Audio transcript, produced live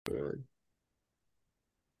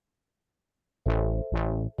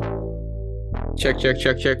Check, check,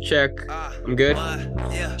 check, check, check. I'm good.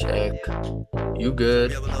 Check. You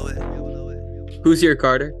good? Who's here,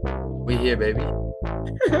 Carter? We here, baby. I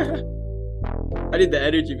need the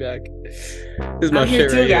energy back. This is my I'm here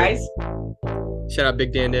shit too, right guys. here. Shout out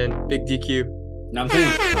Big Dan Dan, Big DQ. No, I'm saying.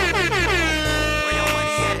 Where your money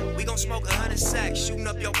at? We gon' smoke 100 sacks, shooting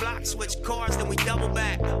up your block, switch cars, then we double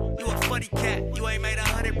back. You a funny cat, you ain't made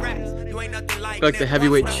 100 racks. You ain't nothing like The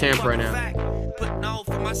heavyweight champ right now. Putting on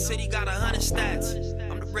for my city, got 100 stats.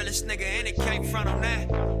 I'm the realest nigga, and it came front on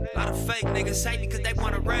that. A lot of fake niggas hate me cause they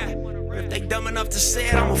wanna rap. If they dumb enough to say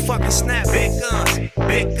it, I'ma fucking snap.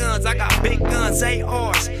 Big guns, I got big guns,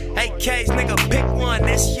 ARs, AKs, nigga, pick one.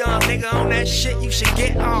 This young nigga on that shit, you should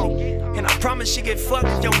get on. And I promise you get fucked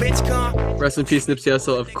if your bitch come. Rest in peace, Nipsey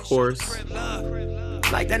Hussle, of course.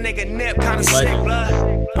 Like that nigga Nip, kinda sick blood.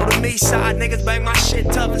 On the me side, niggas bang my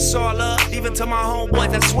shit tough, it's all up. Even to my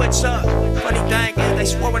homeboys that switch up. Funny thing is, they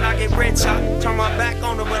swore when I get rich, I turn my back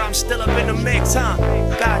on them, but I'm still up in the mix, huh?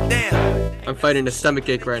 Goddamn. I'm fighting a stomach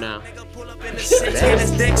ache right now. Pull up in the six, get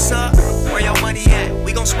his dick suck. Where your money at?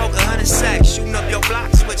 We gon' smoke 100 sacks, shooting up your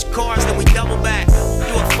block, switch cars, then we double back.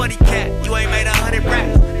 You a funny cat, you ain't made 100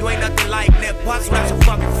 racks. You ain't nothing like Nip Hussle, that's a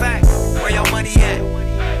fucking fact. Where your money at?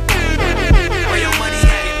 Where your money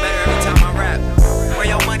at? Get better every time I rap. Where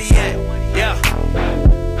your money at? Yeah.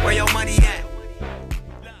 Where your money at?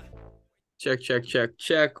 Check, check, check,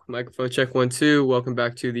 check. Microphone check 1 2. Welcome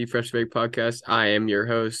back to the Fresh Bake Podcast. I am your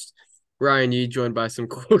host, Ryan Yee, joined by some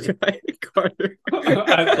cool guy, Carter.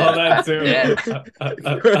 I saw that too. Yeah.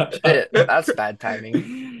 Shit, that's bad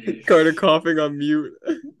timing. Carter coughing on mute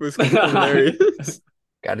was hilarious.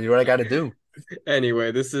 Gotta do what I gotta do.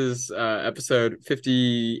 Anyway, this is episode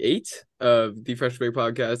 58 of the Fresh Bake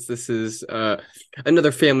Podcast. This is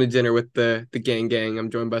another family dinner with the gang. I'm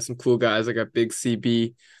joined by some cool guys. I got Big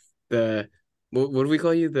CB, what do we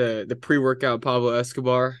call you? The pre-workout Pablo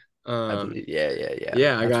Escobar. I believe, yeah.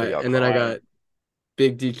 Yeah, I That's what y'all got, and then I call got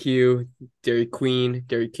Big DQ, Dairy Queen,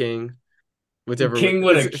 Dairy King, whichever. King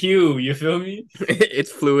with a Q, you feel me?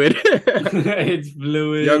 It's fluid. It's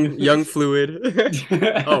fluid. Young fluid.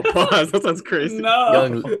 Oh, pause. That sounds crazy. No.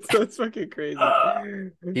 Young- That's fucking crazy.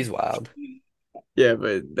 He's wild. Yeah,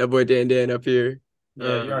 but that boy Dan up here.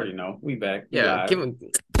 Yeah, you already know. We back. We Yeah, live. give him.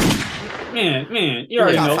 Man, you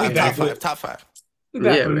already know. We back. Top five. We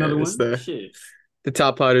back Yeah, with man, another it's one. the- Shit. The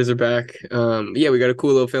top potters are back. Yeah, we got a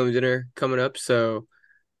cool little family dinner coming up. So,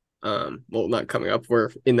 well, not coming up.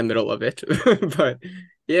 We're in the middle of it. But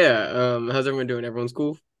yeah, how's everyone doing? Everyone's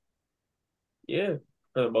cool? Yeah,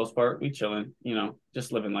 for the most part, we chilling. You know,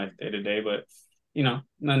 just living life day to day. But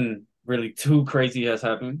nothing really too crazy has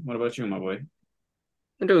happened. What about you, my boy?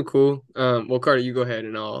 I'm doing cool. Well, Carter, you go ahead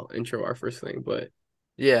and I'll intro our first thing. But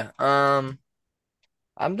Yeah. I'm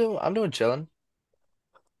doing chilling. I'm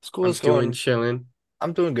School's doing going. chilling.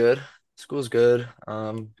 I'm doing good. School's good.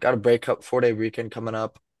 Got a breakup 4-day weekend coming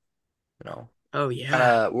up. You know, Oh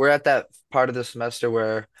yeah. we're at that part of the semester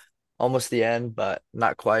where almost the end, but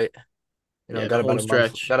not quite. Yeah, Got the home about a month.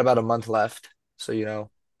 stretch. Got about a month left. So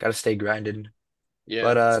gotta stay grinding. Yeah,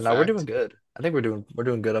 But that's a no, we're fact. doing good. I think we're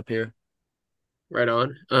doing good up here. Right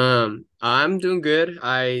on. I'm doing good.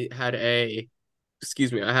 I had a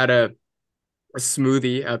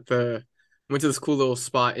smoothie went to this cool little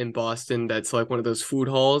spot in Boston that's like one of those food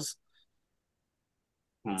halls.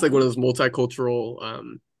 It's like one of those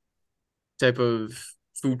multicultural type of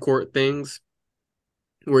food court things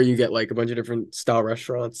where you get like a bunch of different style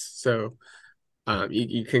restaurants. So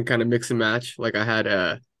you can kind of mix and match. Like I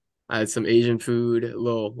had some Asian food, a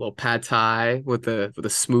little pad thai with a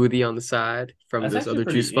smoothie on the side from That's this actually other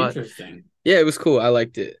pretty juice spot. interesting. Yeah, it was cool. I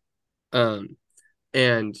liked it. But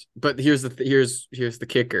here's the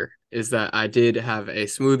kicker is that I did have a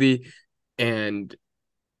smoothie and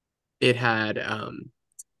it had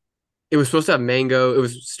it was supposed to have mango. It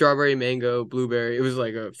was strawberry, mango, blueberry. It was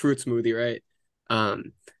like a fruit smoothie, right?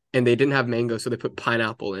 And they didn't have mango, so they put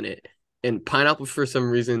pineapple in it. And pineapple for some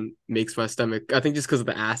reason makes my stomach, I think just because of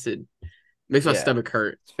the acid, makes my Yeah, stomach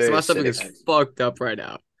hurt. it's So very my stomach is acidic. fucked up right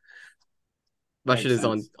now. My Makes shit is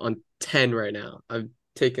sense. on 10 right now. I've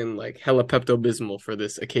taken like hella Pepto-Bismol for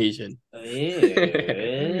this occasion.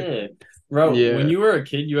 Yeah. Bro, Yeah. when you were a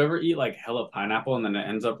kid, you ever eat like hella pineapple and then it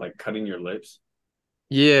ends up like cutting your lips?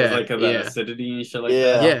 Yeah, It's like that yeah, acidity and shit like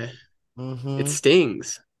Yeah. that. yeah. Mm-hmm. It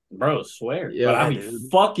stings. Bro, swear. Yeah, But I be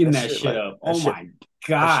dude. fucking That that shit, shit like, up. that Oh shit- my That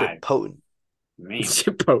God. shit potent. Man.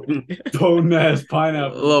 Shit potent. Potent ass A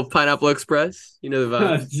pineapple. little Pineapple Express. You know the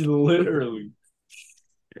vibes. Literally.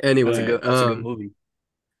 Anyway, That's a good movie.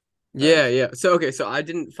 Yeah. So okay, so I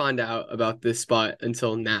didn't find out about this spot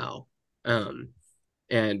until now.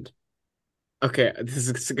 And okay, this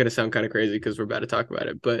is gonna sound kind of crazy because we're about to talk about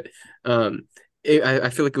it, but um, I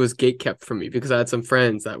feel like it was gate kept from me because I had some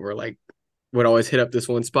friends that were like would always hit up this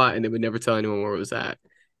one spot and they would never tell anyone where it was at.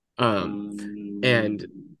 And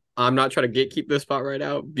I'm not trying to gatekeep this spot right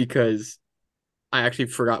now because I actually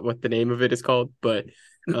forgot what the name of it is called, but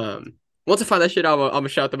once I find that shit out, I'm gonna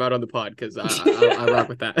shout them out on the pod because I rock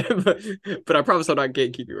with that. but I promise I'm not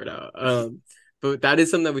gatekeeping right now. But that is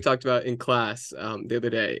something that we talked about in class the other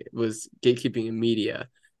day was gatekeeping in media.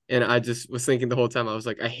 And I just was thinking the whole time, I was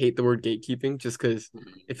like, I hate the word gatekeeping just because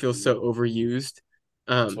it feels so overused.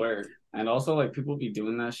 I swear. And also, like, people be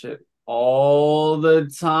doing that shit all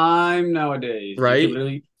the time nowadays. Right?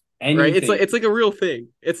 Literally anything. Right? It's like a real thing.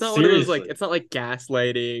 It's not one of those like Seriously. it's not like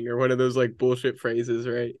gaslighting or one of those like bullshit phrases,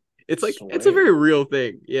 right? It's like it's a Swear. very real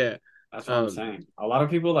thing. Yeah. That's what I'm saying. A lot of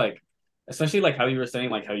people like, especially like how you were saying,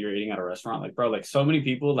 like how you're eating at a restaurant, like bro, like so many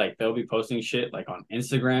people like they'll be posting shit like on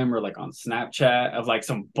Instagram or like on Snapchat of like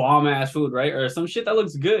some bomb ass food, right? Or some shit that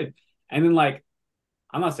looks good. And then like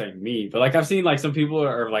I'm not saying me, but like I've seen like some people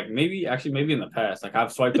are like maybe in the past, like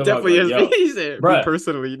I've swiped It up, I'll definitely be is like, yo, me. He said, me bruh.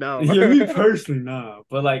 personally, no. Yeah, me personally, nah.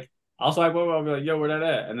 But like I'll swipe over, I'll be like, yo, where that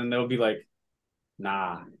at? And then they'll be like,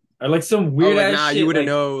 nah. Or like some weird like, ass nah, shit. you wouldn't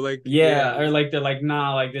like, know. Like, yeah, or like they're like,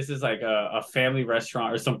 nah, like this is like a family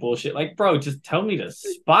restaurant or some bullshit. Like, bro, just tell me the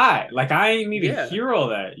spot. Like, I ain't need to Yeah. hear all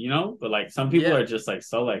that, you know? But like some people Yeah. are just like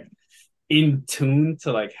so like in tune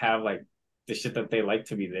to like have like the shit that they like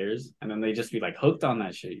to be theirs, and then they just be like hooked on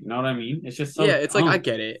that shit. You know what I mean? It's just so Yeah, it's like dumb. I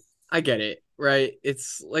get it, right?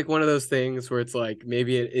 It's like one of those things where it's like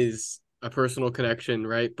maybe it is a personal connection,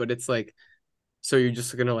 right? But it's like so you're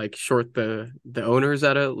just gonna like short the owners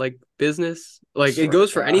at a like business? Like it Swear goes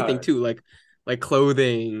to for anything God. too, like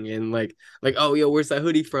clothing and like oh yo, where's that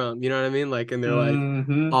hoodie from? You know what I mean? Like and they're like,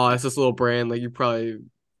 Mhm. oh, it's this little brand. Like you probably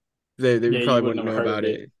they Yeah, you probably wouldn't wouldn't have know heard about of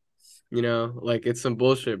it. it. You know, like it's some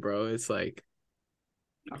bullshit, bro. It's like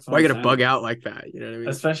That's what why I'm you gotta bug saying. out like that? You know what I mean?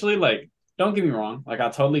 Especially like, don't get me wrong, like I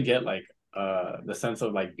totally get like the sense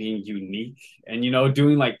of like being unique and you know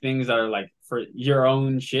doing like things that are like for your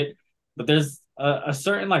own shit. But there's a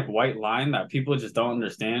certain like white line that people just don't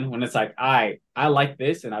understand when it's like I like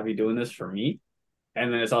this and I be doing this for me.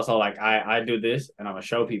 And then it's also like I do this and I'm gonna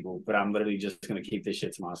show people, but I'm literally just gonna keep this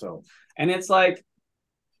shit to myself. And it's like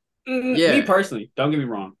me Yeah. personally, don't get me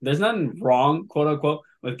wrong. There's nothing wrong, quote unquote,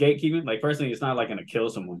 with gatekeeping. Like personally, it's not like gonna kill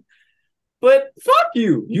someone. But fuck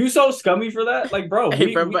you. You so scummy for that? Like, bro,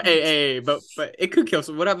 Hey, bro, but hey, but it could kill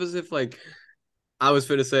some. What happens if like I was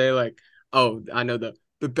finna say like, oh, I know the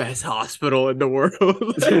best hospital in the world.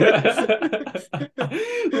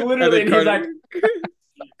 literally, and he's like,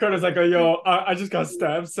 Carter's like, oh, yo, I just got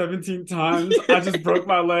stabbed 17 times. I just broke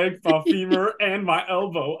my leg, my femur, and my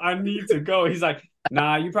elbow. I need to go. He's like,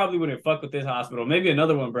 nah, you probably wouldn't fuck with this hospital. Maybe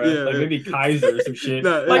another one, bro. Yeah, like maybe Kaiser or some shit.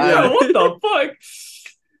 No, like, yeah. yo, what the fuck?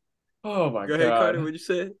 Oh my Go ahead, Carter. God. What'd you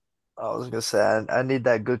say? I was gonna say I need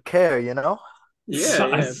that good care, you know? Yeah,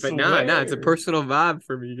 I yeah, but nah, it's a swear. personal vibe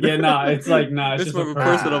for me. Yeah, nah, it's like, nah, it's It's just more a of a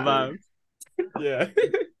personal Nah. vibe. Yeah.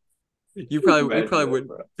 You Imagine probably that, wouldn't.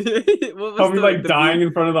 bro. What was Probably like the dying meme?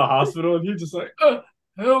 in front of the hospital, and you're just like,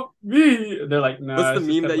 help me. They're like, nah, What's the it's just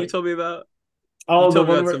meme kind that of you like, told me about? You oh, the told me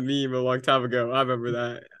one about where, some meme a long time ago. I remember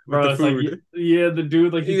that with bro, the it's like, food. yeah, the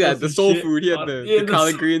dude, like, he He had the posted soul shit food. He had on, the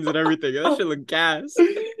collard greens and everything. That shit looked gas.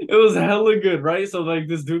 It was hella good, right? So, like,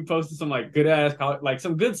 this dude posted some, like, good ass, like,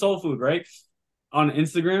 some good soul food, right? On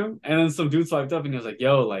Instagram. And then some dude swiped up and he was like,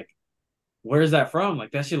 yo, like, where's that from?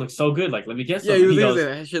 Like, that shit looks so good. Like, let me get Yeah, some. he And was, he he was goes,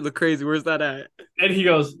 like, that shit look crazy. Where's that at?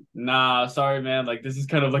 nah, sorry, man. Like, this is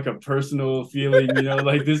kind of like a personal feeling, you know,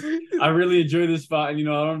 like this, I really enjoy this spot. And, you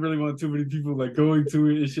know, I don't really want too many people like going to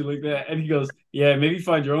it and shit like that. And he goes, yeah, maybe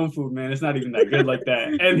find your own food, man. It's not even that good like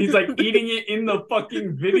that. And he's like eating it in the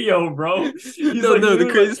fucking video, bro. He's No, like, no. The literally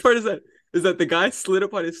like, craziest part is that the guy slid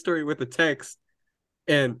up on his story with a text,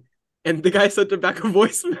 and the guy sent him back a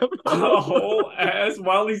voice memo. a whole ass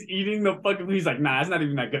while he's eating the fucking. He's like, nah, it's not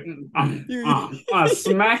even that good.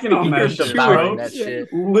 Smacking on You're that shit, devouring bro. that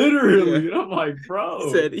shit. Literally, Yeah. and I'm like,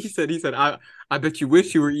 bro. He said, I bet you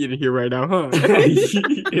wish you were eating here right now, huh?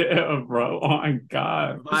 Yeah, bro. Oh my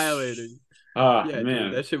God. Violating. Ah, Yeah, dude,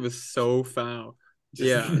 man. that shit was so foul. Just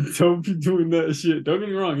Yeah. don't be doing that shit. Don't get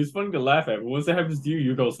me wrong. It's funny to laugh at, but once it happens to you,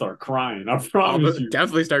 you're gonna start crying. I I'll promise you.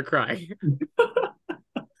 definitely start crying.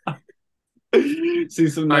 See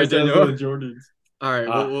some All right, nice ass Daniel. little Jordans. All right,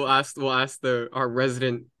 Ah. we'll ask our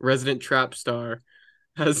resident trap star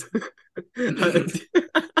has I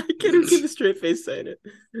can't even keep a straight face saying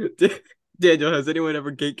it. Daniel, has anyone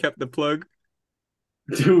ever gate kept the plug?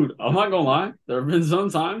 Dude, I'm not gonna lie. There have been some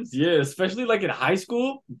times, yeah, especially like in high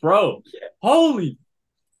school, bro. Holy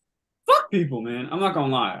fuck people, man. I'm not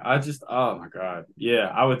gonna lie. Oh my God. Yeah,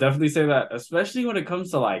 I would definitely say that, especially when it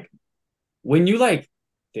comes to like when you like,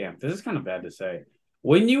 damn, this is kind of bad to say.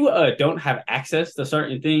 When you don't have access to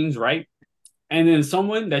certain things, right? And then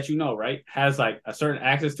someone that you know, right, has like a certain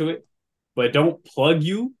access to it, but don't plug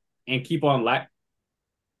you and keep on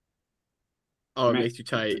Oh, it man. makes you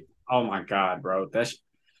tight. Oh my God, bro.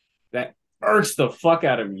 That irks the fuck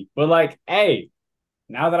out of me. But like, hey,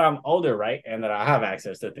 now that I'm older, right, and that I have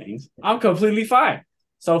access to things, I'm completely fine.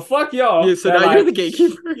 So fuck y'all. Yeah, so that, now you're the like,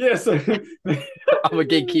 gatekeeper. yes, I'm gonna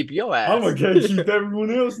gatekeep your I'm ass. gonna keep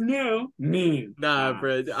everyone else now, man. Nah,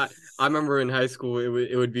 bro. I remember in high school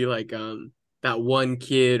it would be like that one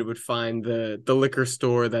kid would find the liquor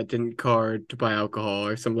store that didn't card to buy alcohol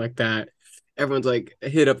or something like that. Everyone's like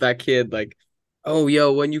hit up that kid like, oh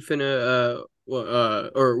yo, when you finna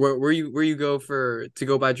or where you go for to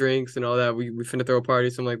go buy drinks and all that. We finna throw a party,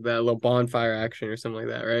 something like that, a little bonfire action or something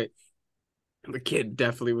like that, right? And the kid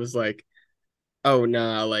definitely was like, oh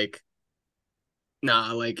nah, like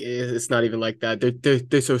it's not even like that.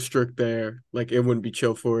 They're so strict there. Like it wouldn't be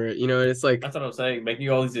chill for it, you know. And it's like That's what I'm saying. Making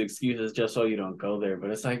all these excuses just so you don't go there.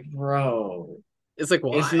 But it's like, bro,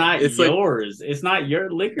 it's why? not It's like yours. It's not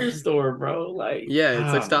your liquor store, bro. Like, yeah,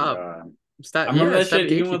 it's like oh my stop, God. stop, I remember yeah, that stop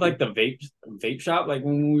shit even with like gatekeeping. the vape shop, like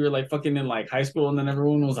when we were like fucking in like high school, and then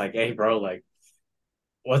everyone was like, "Hey, bro, like,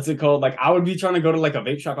 what's it called?" Like, I would be trying to go to like a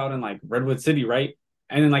vape shop out in like Redwood City, right?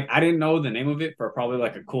 And then like I didn't know the name of it for probably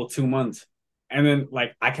like a cool 2 months, and then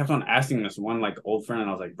like I kept on asking this one like old friend, and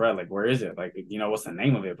I was like, "Bro, like, where is it? Like, what's the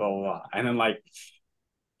name of it?" Blah blah blah. And then like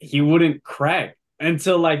he wouldn't crack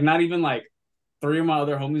until like not even like three of my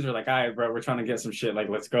other homies were like, "All right, bro, we're trying to get some shit. Like,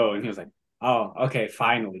 let's go." And he was like, "Oh, okay,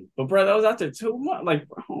 finally." But bro, that was after 2 months. Like,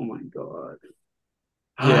 oh my God.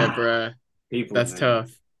 Yeah, Ah, bruh, people, that's man.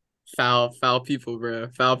 tough. Foul people, bro.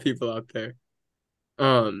 Foul people out there.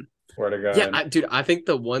 Um, Swear to yeah, God. dude, I think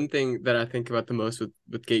the one thing that I think about the most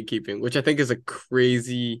with gatekeeping, which I think is a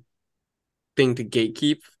crazy thing to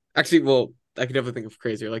gatekeep. Actually, well, I could definitely think of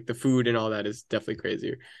crazier. Like the food and all that is definitely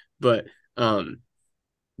crazier. But um,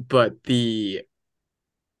 but the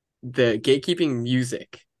gatekeeping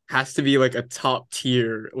music has to be like a top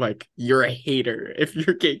tier. Like you're a hater if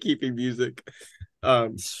you're gatekeeping music.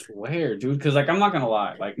 Um, Swear, dude. Because like I'm not gonna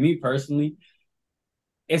lie. Like me personally,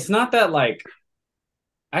 it's not that like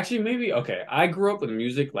actually maybe okay. I grew up with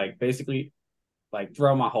music like basically like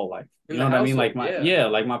throughout my whole life. in You know the what I mean? Like household, yeah.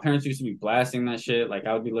 like my parents used to be blasting that shit. Like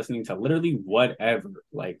I would be listening to literally whatever.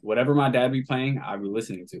 Like whatever my dad be playing, I'd be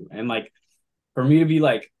listening to. And like for me to be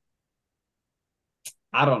like,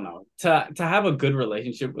 I don't know, to have a good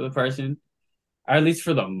relationship with a person, or at least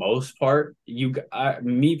for the most part,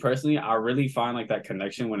 me personally, I really find like that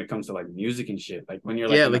connection when it comes to like music and shit. Like when you're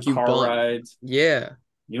like Yeah, in the like you car bond. rides, Yeah.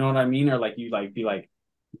 you know what I mean? Or like you like be like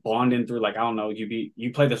bonding through like I don't know,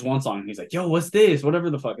 you play this one song and he's like, yo, what's this? Whatever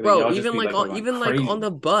the fuck. And then Bro, y'all just be like going even like on crazy.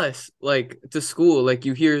 the bus, like to school, like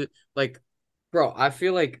you hear like bro, I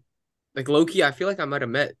feel like low key, I feel like I might have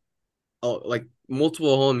met like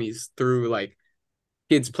multiple homies through like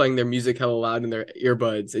kids playing their music hella loud in their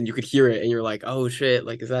earbuds and you could hear it and you're like, "Oh shit,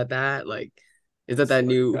 like is that? Like is that Swear to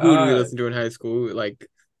new who do we God. listen to in high school? Like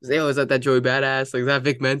is that Joey Badass? Like is that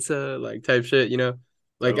Vic Mensa? Like type shit, you know?"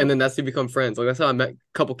 Like and Bro, then that's how you become friends. Like that's how I met a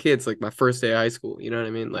couple kids like my first day of high school, you know what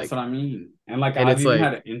I mean? that's Like what I mean. And like and I've it's even like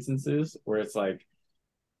had instances where it's like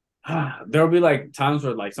there'll be like times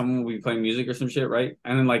where like someone will be playing music or some shit, right?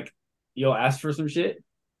 And then like you'll ask for some shit.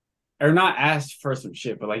 Or not ask for some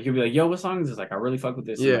shit, but like you'll be like, yo, what song is this? Like I really fuck with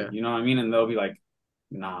this. And like, yeah. you know what I mean? And they'll be like,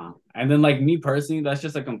 nah. And then like me personally, that's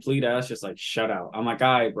just a complete ass just like shut out. I'm like,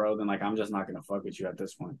 all right, bro, then like I'm just not gonna fuck with you at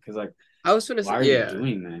this point. Cause like, I was gonna say why are you yeah.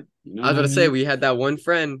 doing that? You know I was what I gonna say mean? we had that one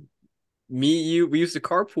friend, me, you, we used to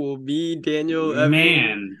carpool, me, Daniel, Evan,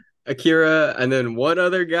 Man. Akira, and then one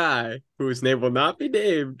other guy whose name will not be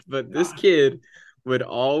named, but this Ah, kid would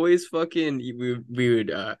always fucking we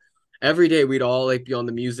would every day we'd all like be on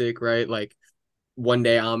the music, right? Like one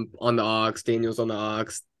day I'm on the aux, Daniel's on the aux,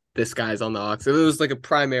 this guy's on the aux. So it was like a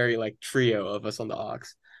primary like trio of us on the aux.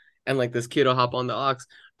 And like this kid will hop on the aux.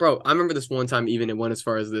 Bro, I remember this one time even it went as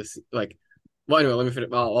far as this like well anyway, let me finish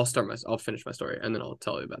I'll finish my story and then I'll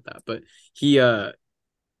tell you about that. But he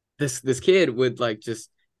this kid would like just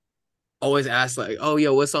always ask like, "Oh,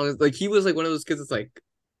 yo, what song is like?" He was like one of those kids that's like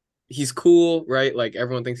he's cool, right? Like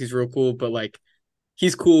everyone thinks he's real cool, but like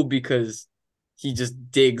he's cool because he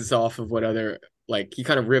just digs off of what other like he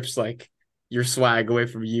kind of rips like your swag away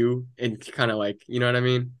from you and kind of like you know what I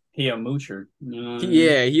mean? He a moocher. You know what I mean?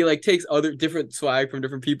 Yeah, he like takes other different swag from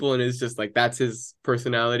different people and is just like that's his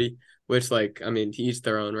personality. Which like I mean, to each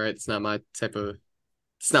their own, right? It's not my type of.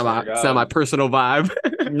 Swear to It's not my God. personal vibe.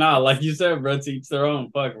 Nah, like you said, bro, to each their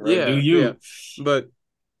own. Fuck, bro. Do Yeah, yeah. you? But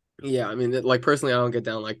yeah, I mean, like personally, I don't get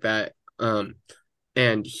down like that.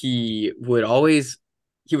 And he would always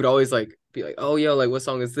like be like, "Oh, yo, like what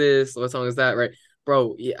song is this? What song is that?" Right,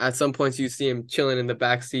 bro. At some points, you see him chilling in the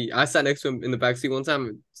back seat. I sat next to him in the back seat one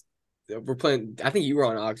time. We're playing. I think you were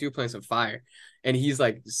on aux. You were playing some Fire, and he's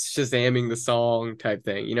like shazamming the song type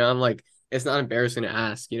thing. You know, I'm like, it's not embarrassing to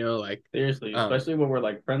ask. You know, like, Seriously, um, especially when we're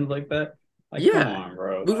like friends like that. Like, come yeah, on,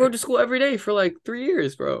 bro. we Like, rode to school every day for like 3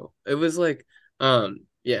 years, bro. It was like,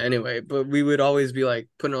 yeah. Anyway, but we would always be like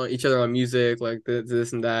putting on each other on music, like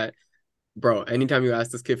this and that, bro. Anytime you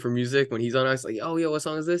ask this kid for music when he's on us, like, oh, yo, what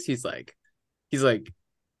song is this? He's like,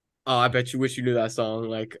 oh, I bet you wish you knew that song.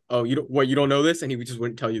 Like, oh, you don't know this, and he just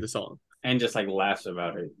wouldn't tell you the song. and just like laughs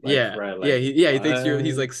about it. Like, Yeah, right, yeah, like he thinks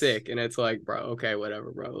he's what? like sick, and it's like, bro, okay,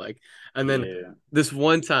 whatever, bro. Like, and then Yeah. this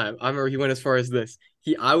one time, I remember he went as far as this.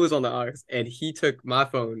 I was on the aux, and he took my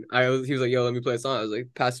phone. He was like, yo, let me play a song. I was like,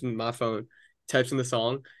 pass him my phone, types in the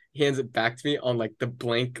song. He hands it back to me on like the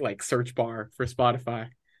blank like search bar for Spotify.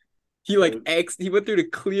 He went through to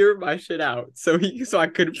clear my shit out, so I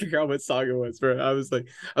couldn't figure out what song it was, bro. I was like,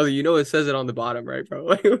 you know, it says it on the bottom, right, bro?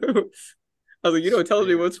 Like, I was like, you know, it tells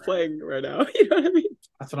me Shit, what's bro. playing right now. You know what I mean?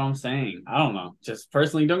 That's what I'm saying. I don't know. Just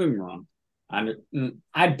personally, don't get me wrong.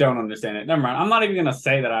 I don't understand it. Never mind. I'm not even gonna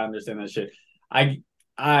say that I understand that shit.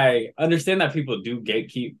 I understand that people do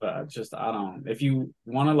gatekeep, but just I don't. If you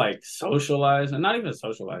want to like socialize, and not even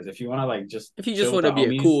socialize, if you want to like just If you chill just with want the to be a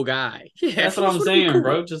homies, cool guy, yeah, that's if you what just I'm want to be saying, cool.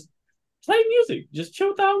 bro. Just play music. Just chill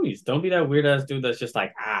with the homies. Don't be that weird ass dude that's just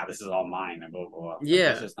like, this is all mine and blah blah blah. Like, that's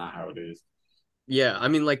Yeah, just not how it is. yeah. I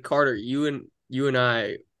mean, like Carter, you and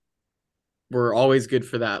I were always good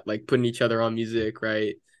for that, like putting each other on music,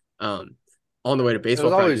 right? Um, on the way to It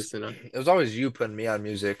baseball was always practice, and it was always you putting me on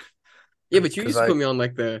music, yeah, but you because used to put like me on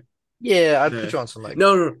like the yeah, I'd put the you on some like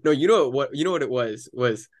no. You know what it was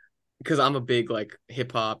because I'm a big like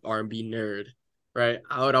hip hop R&B nerd, right?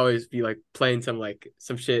 I would always be like playing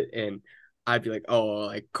some shit, and I'd be like, oh,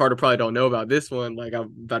 like Carter probably don't know about this one. Like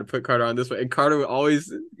I'm about to put Carter on this one, and Carter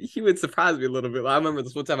he would surprise me a little bit. Like, I remember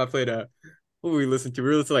this one time I played what we listened to? We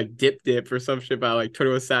listened to like Dip Dip or some shit by like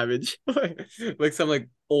 21 Savage, like some like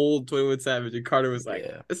old 21 Savage, and Carter was like,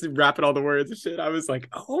 yeah. this is rapping all the words and shit. I was like,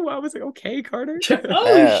 okay, Carter.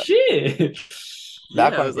 Oh Uh, shit!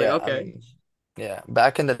 back Yeah, I when was like, yeah, I okay. mean yeah,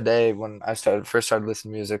 back in the day when I started listening to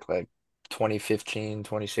music like 2015,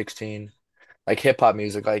 2016, like hip hop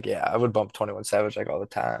music, like yeah, I would bump 21 Savage like all the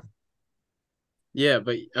time. Yeah,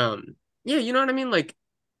 but yeah, you know what I mean? Like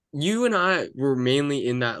you and I were mainly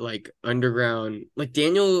in that like underground, like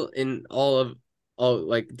Daniel and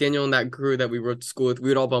that crew that we wrote to school with, we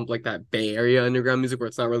would all bump like that Bay Area underground music where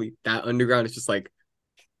it's not really that underground, it's just like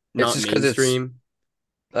It's not just because it's mainstream.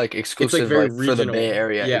 like It's like exclusive very like for the Bay regional.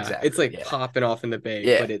 Area. Yeah, it's Exactly. like Yeah. popping off in the Bay,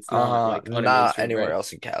 Yeah. but it's not like on a Not mainstream, anywhere right?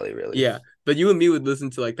 else in Cali, really. Yeah, but you and me would listen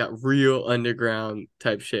to like that real underground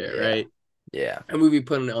type shit, Yeah. right? Yeah. And we'd be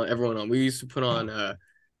putting everyone on. We used to put on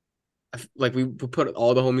like we would put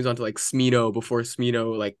all the homies onto like Smino before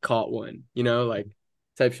Smino like caught one, you know, like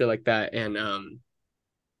type shit like that. And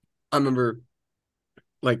I remember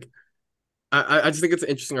like I just think it's an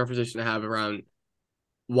interesting conversation to have around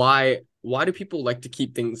why do people like to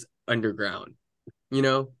keep things underground? You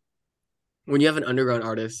know, when you have an underground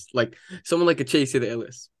artist, like someone like a Chasey the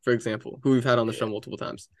Illest, for example, who we've had on the show Yeah. multiple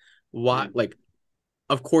times. Why Mm. like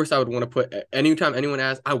of course I would want to put anytime anyone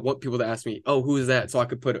asks, I want people to ask me, oh, who is that? So I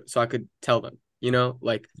could tell them, you know,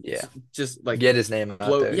 like Yeah. just like Get his name out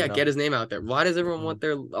blow, there, yeah, you know. get his name out there. Why does everyone want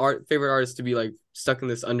their favorite artist to be like stuck in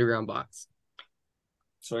this underground box?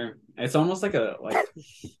 Swear. It's almost like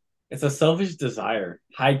it's a selfish desire,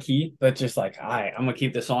 high key, but just like, I'm gonna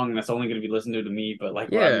keep this song and it's only gonna be listened to me. But like,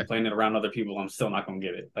 when I Yeah, be playing it around other people, I'm still not gonna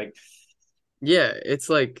get it. Like, yeah, it's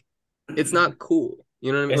like it's not cool.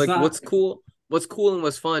 You know what I mean? it's Like not. what's cool and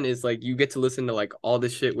what's fun is like you get to listen to like all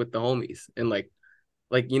this shit with the homies and like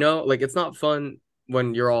you know, like it's not fun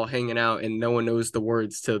when you're all hanging out and no one knows the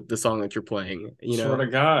words to the song that you're playing, you Swear to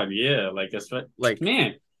know? God, yeah. Like, Like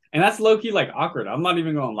man, and that's low key like awkward. I'm not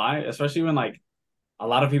even gonna lie, especially when like a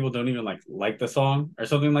lot of people don't even like the song or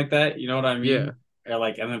something like that. You know what I yeah. mean? Or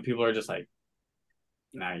like, and then people are just like,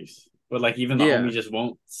 nice. But like even the Yeah. homie just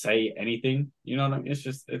won't say anything. You know what I mean?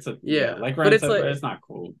 It's a yeah, Yeah. like But Ryan said, bro, it's not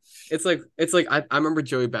cool. it's like I remember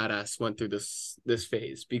Joey Badass went through this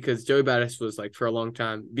phase because Joey Badass was like for a long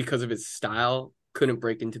time because of his style couldn't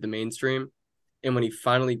break into the mainstream. And when he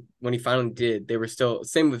finally did, they were still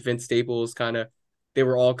same with Vince Staples, kind of. They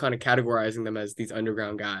were all kind of categorizing them as these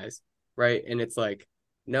underground guys, right? And it's like,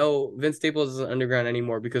 no, Vince Staples isn't underground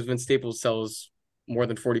anymore because Vince Staples sells more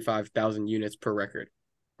than 45,000 units per record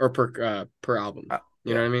or per album.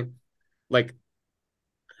 You know what I mean? Like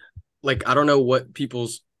I don't know what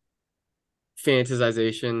people's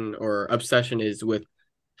fantasization or obsession is with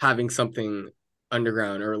having something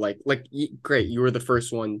underground, or great, you were the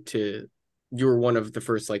first one to, you were one of the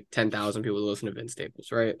first like 10,000 people to listen to Vince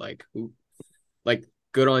Staples, right? Like who, like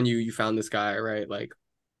good on you, you found this guy, right? Like,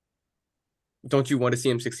 don't you want to see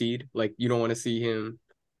him succeed? Like, you don't want to see him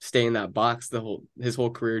stay in that box his whole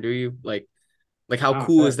career, do you? Like how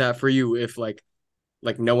cool is that for you if like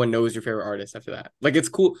no one knows your favorite artist after that? Like, it's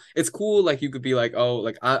cool. Like, you could be like, oh,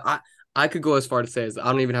 like I could go as far to say as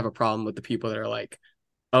I don't even have a problem with the people that are like,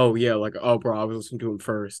 oh yeah, like, oh bro, I was listening to him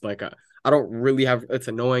first. Like, I don't really have. It's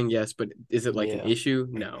annoying, yes, but is it like an issue?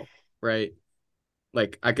 No, right?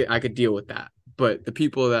 Like, I could deal with that. But the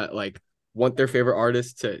people that like want their favorite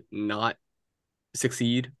artist to not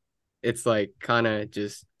succeed, it's like kind of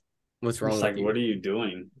just, what's wrong It's with like, you? what are you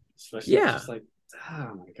doing? Especially, it's just like,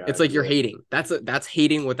 oh my god, It's like you're hating. That's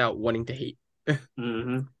hating without wanting to hate.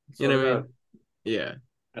 Mm-hmm. You know what I mean? Yeah.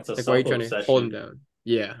 That's a like, why are you trying to hold him self-obsession. down?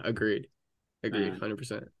 Yeah, agreed, Man.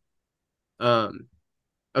 100%.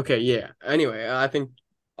 Okay, yeah. Anyway, I think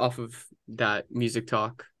off of that music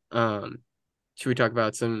talk, should we talk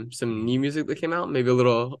about some new music that came out? Maybe a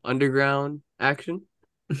little underground action.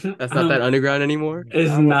 That's not that underground anymore.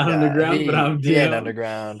 It's not underground, but I'm he ain't down.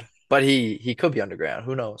 underground. But he could be underground.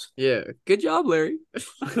 Who knows? Yeah, good job, Larry.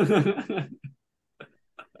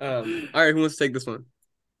 All right, who wants to take this one?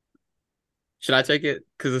 Should I take it?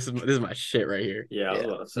 Because this is my shit right here. Yeah, I was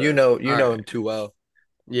about to say. You know right. him too well.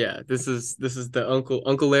 Yeah, this is the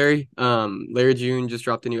Uncle Larry. Larry June just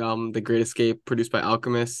dropped a new album, The Great Escape, produced by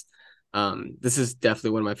Alchemist. This is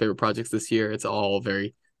definitely one of my favorite projects this year. It's all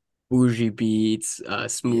very bougie beats,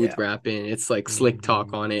 smooth rapping. It's like slick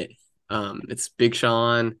talk on it. It's Big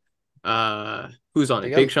Sean. Who's on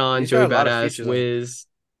it? Big Sean, Joey Badass, Wiz,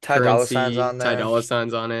 Ty Dolla Sign's on there. Ty Dolla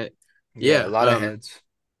Sign's on it. Yeah, a lot of heads.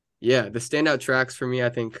 Yeah, the standout tracks for me, I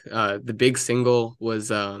think, the big single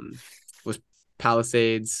was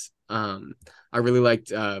Palisades. I really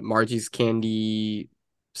liked Margie's Candy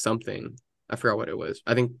something. I forgot what it was.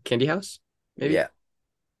 I think Candy House, maybe. Yeah.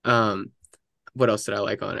 What else did I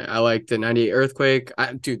like on it? I liked the 98 Earthquake.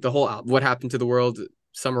 Dude, the whole album, What Happened to the World,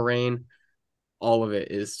 Summer Rain, all of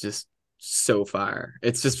it is just so fire.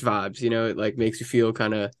 It's just vibes, you know. It like makes you feel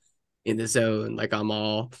kind of in the zone. Like I'm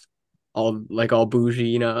all bougie,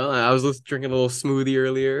 you know. I was drinking a little smoothie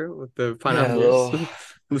earlier with the pineapple.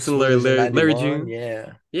 Listen to Larry June.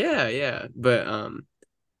 Yeah. But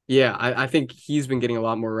yeah, I think he's been getting a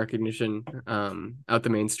lot more recognition out the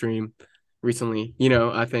mainstream recently. You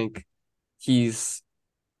know, I think he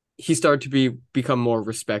started to become more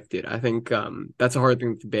respected. I think that's a hard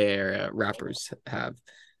thing that the Bay Area rappers have.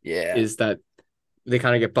 Yeah. Is that they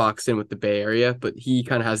kind of get boxed in with the Bay Area, but he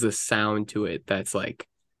kind of has this sound to it that's like,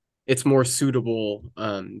 it's more suitable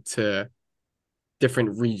to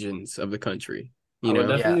different regions of the country. You know? I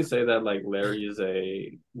would definitely say that like Larry is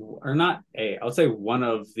I would say one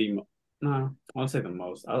of the, no, I won't say the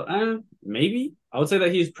most. Maybe I would say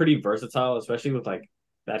that he's pretty versatile, especially with like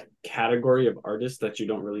that category of artists that you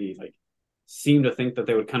don't really like seem to think that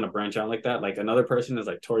they would kind of branch out like that. Like another person is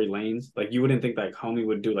like Tory Lanez. Like you wouldn't think like homie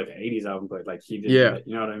would do like an 80s album, but like he did. Yeah.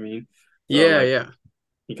 You know what I mean? So, yeah.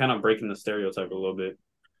 He kind of breaking the stereotype a little bit.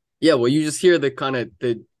 Yeah, well, you just hear the kind of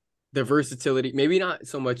the versatility, maybe not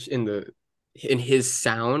so much in his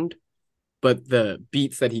sound, but the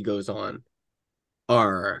beats that he goes on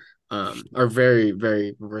are very,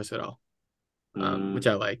 very versatile. Which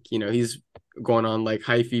I like. You know, he's going on like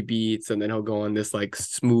hyphy beats, and then he'll go on this like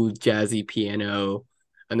smooth jazzy piano,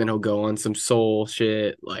 and then he'll go on some soul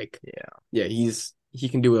shit. Like, yeah, he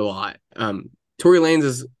can do a lot. Tory Lanez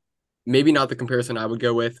is maybe not the comparison I would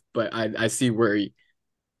go with, but I see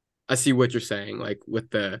I see what you're saying, like with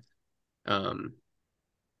the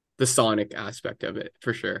sonic aspect of it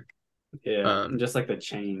for sure. Yeah, just like the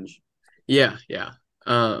change. Yeah.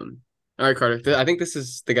 All right, Carter. I think this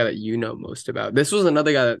is the guy that you know most about. This was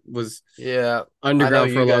another guy that was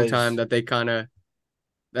underground for a long time that they kind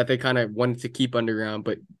of wanted to keep underground,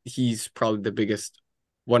 but he's probably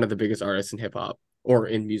one of the biggest artists in hip hop or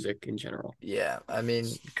in music in general. Yeah, I mean,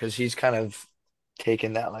 because he's kind of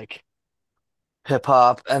taken that like hip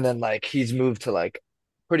hop, and then like he's moved to like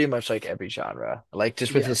pretty much like every genre, like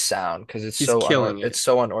just with his sound, because it's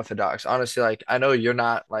so unorthodox. Honestly, like I know you're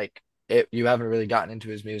not like you haven't really gotten into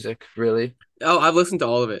his music, really. Oh, I've listened to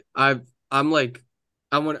all of it. I'm like,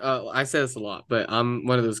 I say this a lot, but I'm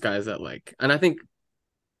one of those guys that like, and I think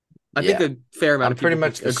a fair amount of people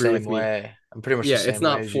agree with me. I'm pretty much the same it's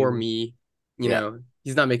not way for me. You know,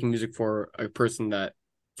 he's not making music for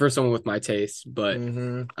someone with my taste, but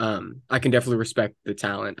I can definitely respect the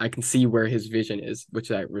talent. I can see where his vision is,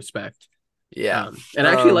 which I respect. Yeah. And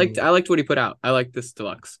I actually liked what he put out. I liked this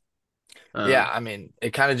deluxe. Yeah, I mean,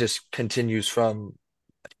 it kind of just continues from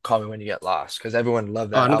Call Me When You Get Lost because everyone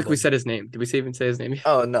loved that. I don't think we said his name. Did we even say his name?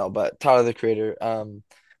 Oh no, but Tyler the Creator.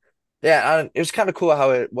 Yeah, it was kind of cool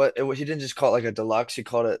how he didn't just call it like a deluxe. He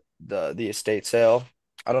called it the estate sale.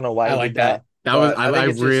 I don't know why I like that. I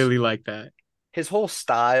really like that. His whole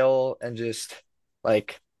style and just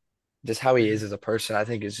how he is as a person, I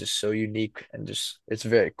think is just so unique and just it's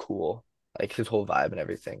very cool. Like his whole vibe and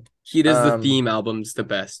everything. He does the theme albums the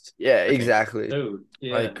best. Yeah, exactly. Dude,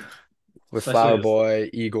 yeah. Like with Flower Boy,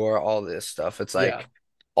 Igor, all this stuff. It's like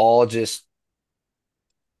all just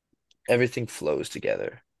everything flows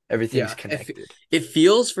together. Everything's connected. It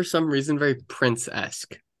feels for some reason very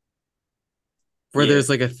Prince-esque. Where there's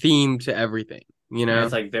like a theme to everything, you know? And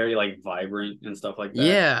it's like very like vibrant and stuff like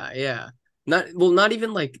that. Yeah. Not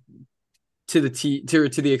even like to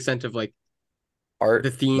the extent of like art.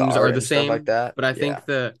 The themes are the same like that. But I think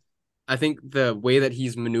the way that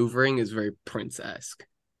he's maneuvering is very Prince-esque.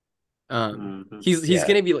 He's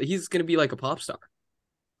gonna be like a pop star.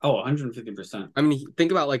 Oh, 150%. I mean,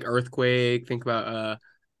 think about like Earthquake. Think about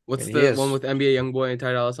what's the one with NBA YoungBoy and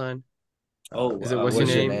Ty Dolla $ign? Oh, is it What's Your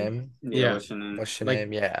Name? Yeah, What's Your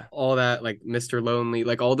Name? Yeah, all that like Mr. Lonely,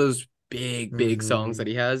 like all those big songs that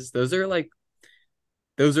he has. Those are like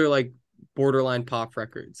borderline pop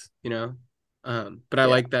records, you know. But I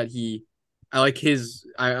like that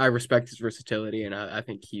I respect his versatility, and I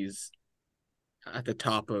think he's at the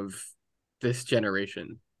top of this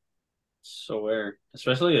generation. So rare,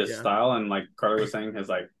 especially his style, and like Carter was saying,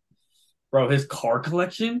 his car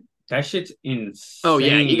collection. That shit's insane. Oh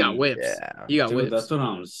yeah, he got whips. Yeah, he got whips. That's what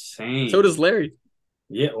I'm saying. So does Larry.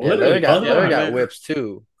 Yeah, Larry got whips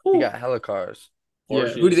too. Ooh. He got hella cars. Yeah.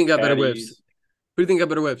 Who do you think got better whips? Who do you think got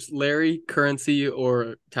better whips? Larry, Currency,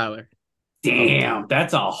 or Tyler? Damn,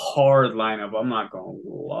 that's a hard lineup. I'm not gonna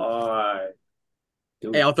lie.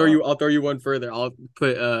 Dude, hey, I'll throw you one further. I'll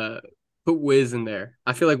put Wiz in there.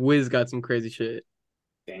 I feel like Wiz got some crazy shit.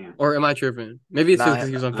 Damn. Or am I tripping? Maybe it's because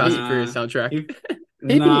he was on Fast and Furious soundtrack.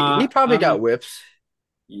 He probably got whips.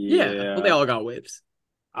 Yeah. Well, they all got whips.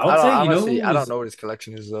 I would say, honestly, I don't know what his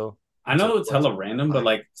collection is though. I know it's hella random, but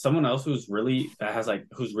like someone else who's really.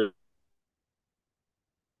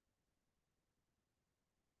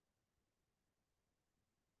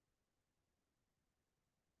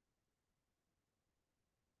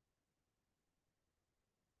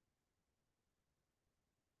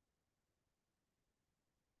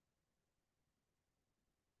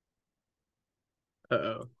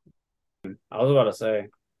 Uh-oh. I was about to say.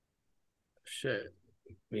 Shit.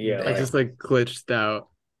 Yeah. I just like glitched out.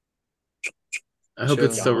 I hope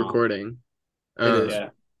it's still recording.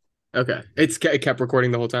 Yeah. Okay. It kept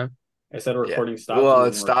recording the whole time? I said recording stopped. Well,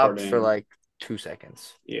 it stopped for like 2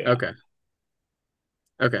 seconds. Yeah.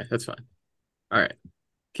 Okay, that's fine. All right.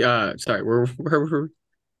 Sorry, where were we?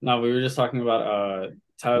 No, we were just talking about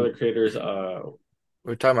Tyler the Creator's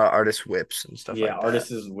we're talking about artists' whips and stuff like that. Yeah,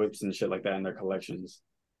 artists' whips and shit like that in their collections.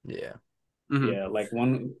 Yeah. Mm-hmm. Yeah, like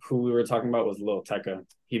one who we were talking about was Lil Tecca.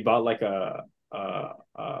 He bought like a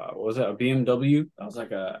what was it, a BMW? That was like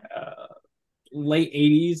a late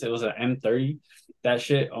 80s. It was an M30. That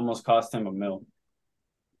shit almost cost him $1 million.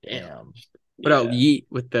 Damn. What about Yeet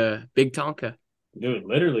with the big Tonka? Dude,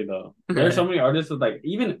 literally though. There's so many artists with like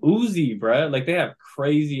even Uzi, bro. Like they have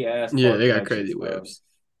crazy ass. Yeah, they got crazy whips.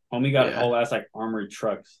 Homie got whole ass like armored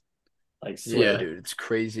trucks. Like dude, it's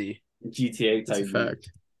crazy. GTA type. That's a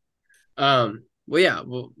fact. I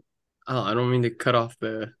don't mean to cut off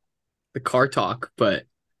the car talk, but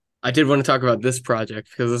I did want to talk about this project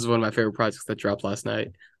because this is one of my favorite projects that dropped last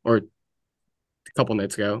night or a couple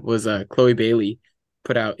nights ago. Was Chloe Bailey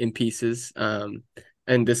put out In Pieces, and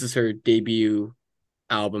this is her debut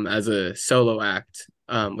album as a solo act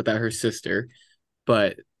without her sister,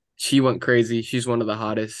 but she went crazy. She's one of the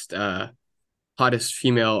hottest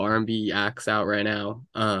female R&B acts out right now.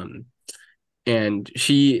 And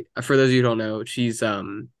she, for those of you who don't know, she's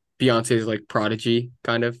Beyonce's like prodigy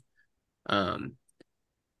kind of.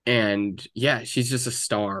 And yeah, she's just a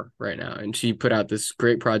star right now. And she put out this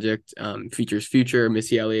great project, features Future,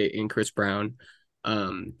 Missy Elliott, and Chris Brown.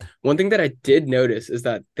 One thing that I did notice is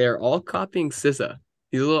that they're all copying SZA.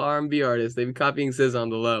 These little R&B artists, they've been copying SZA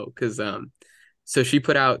on the low because so she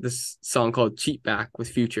put out this song called Cheat Back with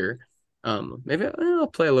Future, Maybe I'll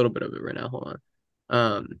play a little bit of it right now. Hold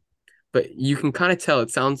on. But you can kind of tell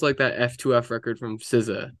it sounds like that F2F record from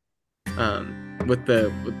SZA. With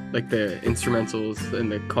like the instrumentals in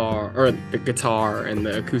the car or the guitar and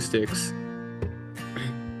the acoustics.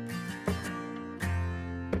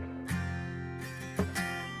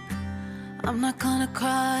 I'm not gonna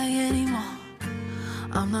cry anymore.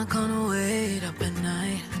 I'm not gonna wait up at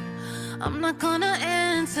night. I'm not gonna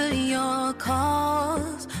answer your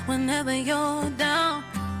calls whenever you're down.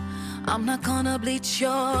 I'm not gonna bleach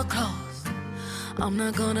your clothes. I'm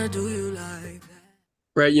not gonna do you like that.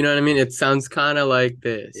 Right, you know what I mean? It sounds kind of like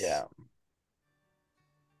this. Yeah.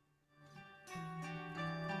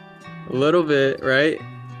 A little bit, right?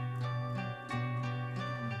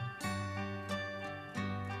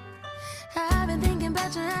 I've been thinking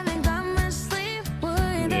about you, haven't got much sleep.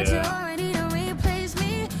 Worried that you're already to replace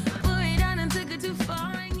me. Worried I done took it too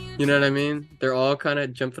far. You know what I mean? They're all kind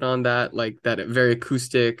of jumping on that, like that very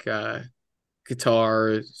acoustic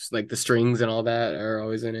guitar, like the strings and all that are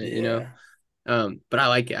always in it, you know? But I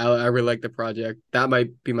like it. I really like the project. That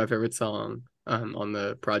might be my favorite song on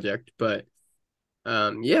the project. But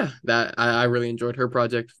yeah, that I really enjoyed her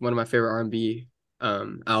project. One of my favorite R&B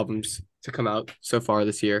albums to come out so far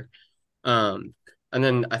this year. And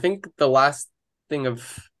then I think the last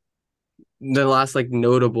like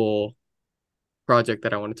notable project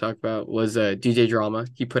that I want to talk about was DJ Drama.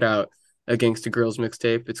 He put out a Gangsta Girls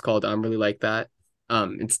mixtape. It's called I'm Really Like That.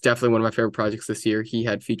 It's definitely one of my favorite projects this year. He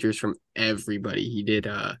had features from everybody. He did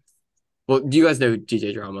well, do you guys know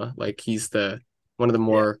DJ Drama? Like he's one of the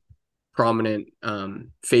more prominent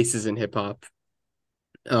faces in hip hop.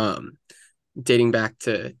 Dating back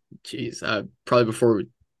to probably before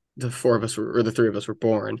the four of us or the three of us were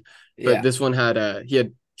born. But this one had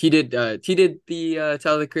he did the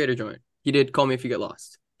Tyler the Creator joint. He did Call Me If You Get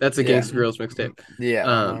Lost. That's a Gangsta Girls mixtape.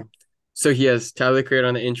 Yeah. So he has Tyler the Creator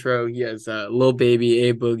on the intro. He has Lil Baby,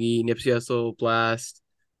 A Boogie, Nipsey Hussle, Blast,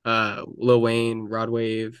 Lil Wayne, Rod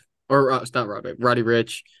Wave, or it's not Rod Wave, Roddy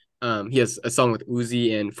Ricch. He has a song with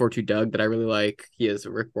Uzi and 42 Dugg that I really like. He has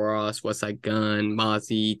Rick Ross, Westside Gunn,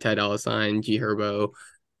 Mozzie, Ty Dolla $ign, G Herbo,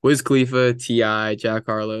 Wiz Khalifa, T.I., Jack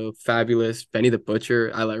Harlow, Fabulous, Benny the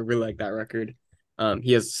Butcher. I really like that record.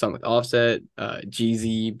 He has a song with Offset,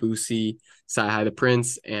 Jeezy, Boosie, Sci-Hi the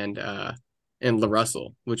Prince, and La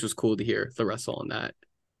Russell, which was cool to hear La Russell on that.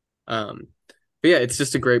 But yeah, it's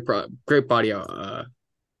just a great body of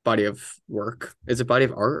work. Is it body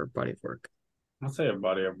of art or body of work? I'll say a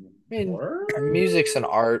body of work. Music's an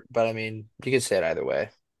art, but I mean, you could say it either way.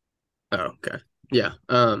 Oh, okay. Yeah.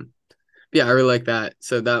 Yeah, I really like that.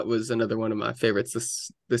 So that was another one of my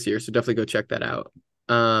favorites this year. So definitely go check that out.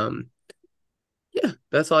 Yeah,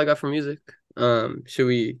 that's all I got for music. Should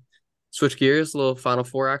we switch gears? A little Final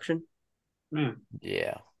Four action? Man.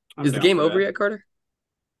 Yeah. Is the game over yet, Carter?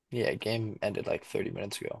 Yeah, game ended like 30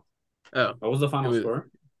 minutes ago. Oh. What was the final score?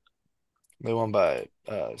 They won by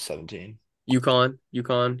 17. UConn.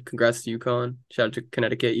 Congrats to UConn. Shout out to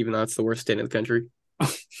Connecticut, even though it's the worst state in the country.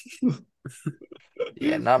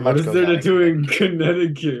 Yeah, not much. What is there to do in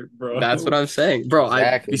Connecticut, bro? That's what I'm saying, bro.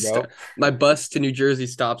 Exactly, bro. My bus to New Jersey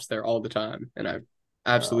stops there all the time, and I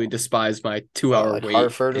absolutely despise my 2-hour like wait.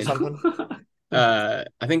 Hartford or something. I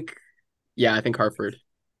think Hartford.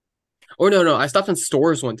 Or no, I stopped in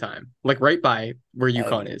Stores one time, like right by where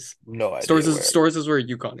UConn is. No idea. Stores is where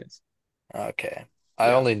UConn is. Okay,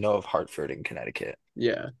 I only know of Hartford in Connecticut.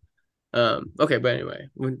 Yeah. Okay, but anyway,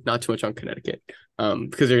 not too much on Connecticut.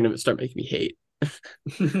 Because they're gonna start making me hate.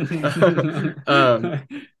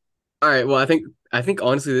 All right. Well, I think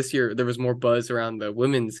honestly this year there was more buzz around the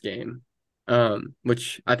women's game,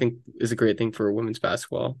 which I think is a great thing for women's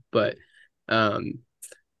basketball. But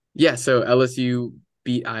yeah. So LSU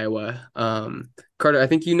beat Iowa. Carter, I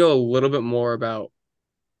think you know a little bit more about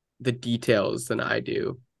the details than I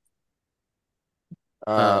do.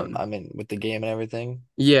 I mean, with the game and everything.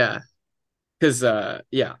 Yeah, because I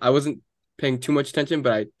wasn't paying too much attention,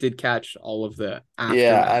 but I did catch all of the aftermath.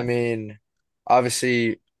 Yeah, I mean,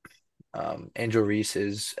 obviously, Angel Reese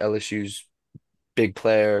is LSU's big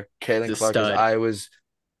player. Caitlin Clark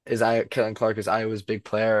is Iowa's big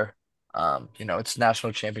player. It's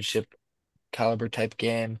national championship caliber type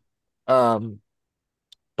game.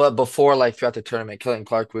 But before, like throughout the tournament, Caitlin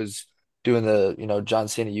Clark was doing the John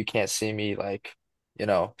Cena, you can't see me, like,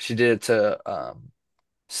 she did it to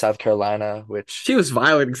South Carolina, which she was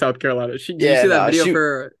violating South Carolina. Did you see that video of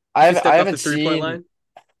her? I haven't seen.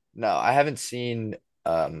 No, I haven't seen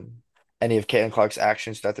any of Caitlin Clark's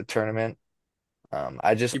actions throughout the tournament.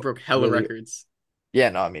 She broke hella records. Yeah,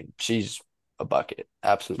 no, I mean she's a bucket,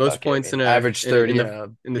 absolute most bucket. points average 30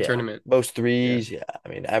 in the tournament. Most threes, yeah. I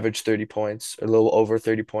mean, average 30 points, a little over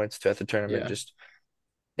 30 points throughout the tournament, just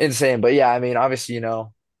insane. But yeah, I mean, obviously,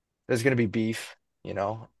 there's gonna be beef.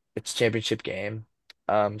 It's championship game.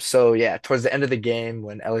 So yeah, towards the end of the game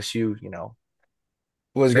when LSU,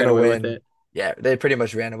 was Ran gonna away with win. it. Yeah, they pretty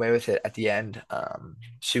much ran away with it at the end.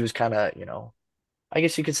 She was kind of, I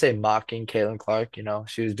guess you could say mocking Caitlin Clark.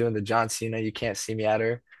 She was doing the John Cena, you can't see me at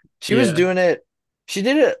her. She was doing it. She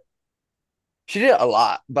did it. She did it a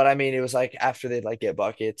lot, but I mean, it was like after they'd like get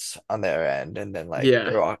buckets on their end, and then like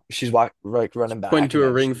she's like running back, pointing to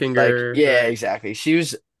a ring like, finger. yeah, exactly.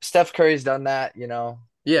 Steph Curry's done that.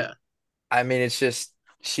 Yeah. I mean, it's just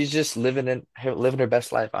she's just living her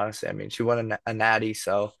best life. Honestly, I mean, she won a natty,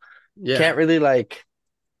 so can't really like,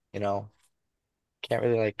 you know, can't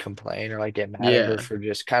really like complain or like get mad at her for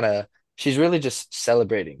just kind of. She's really just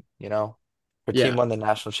celebrating. Her team won the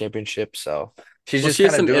national championship, so she's just she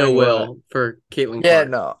has kind of some doing ill will for Caitlin Clark. Yeah,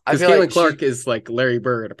 no, I because feel Caitlin like Clark is like Larry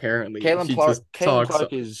Bird. Apparently, Caitlin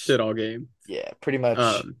Clark is shit all game. Yeah, pretty much.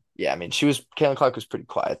 Yeah, I mean, Caitlin Clark was pretty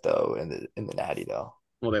quiet though in the natty though.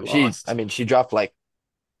 Well, they lost. I mean, she dropped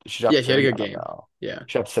she had a good game. Yeah,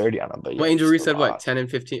 she dropped 30 on them. But well, Angel Reese had what, 10 and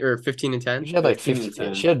 15 or 15 and 10? She had like 15.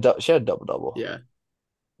 Yeah, she had double.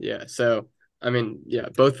 Yeah. So I mean,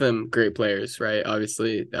 both of them great players, right?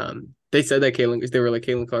 Obviously, they said that they were like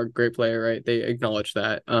Caitlin Clark, great player, right? They acknowledged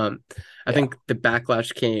that. I think the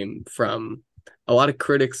backlash came from a lot of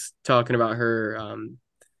critics talking about her,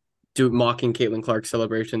 mocking Caitlin Clark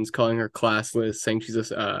celebrations, calling her classless, saying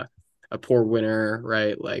she's a poor winner,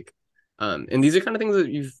 right? Like, and these are kind of things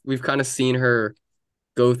that we've kind of seen her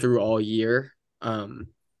go through all year,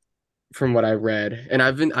 from what I read, and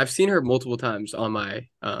I've seen her multiple times on my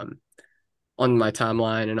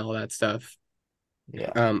timeline and all that stuff.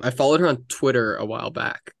 Yeah. I followed her on Twitter a while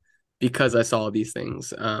back because I saw these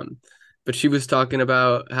things. But she was talking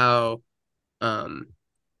about how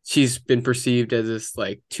she's been perceived as this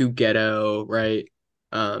like too ghetto, right?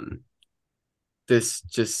 This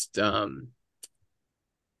just I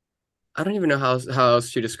don't even know how else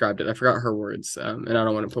she described it. I forgot her words. And I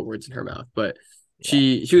don't want to put words in her mouth, but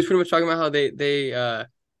she was pretty much talking about how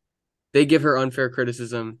they give her unfair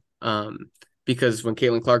criticism. Because when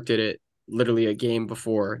Caitlin Clark did it, literally a game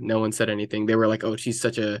before, no one said anything. They were like, "Oh, she's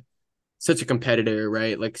such a competitor,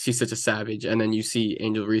 right? Like she's such a savage." And then you see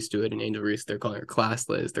Angel Reese do it, and Angel Reese, they're calling her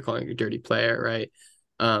classless, they're calling her a dirty player, right?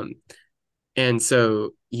 And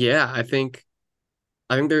so I think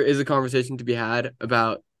there is a conversation to be had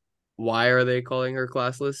about why are they calling her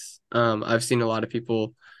classless. I've seen a lot of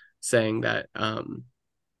people saying that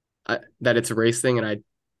that it's a race thing, and I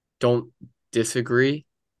don't disagree.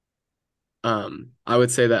 I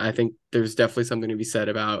would say that I think there's definitely something to be said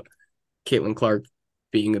about Caitlin Clark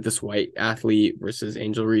being this white athlete versus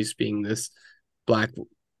Angel Reese being this black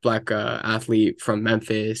athlete from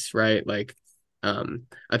Memphis, right? Like,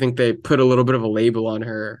 I think they put a little bit of a label on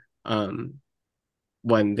her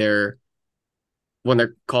when they're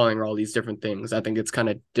calling her all these different things. I think it's kind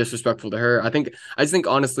of disrespectful to her. I just think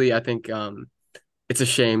honestly, it's a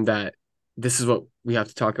shame that this is what we have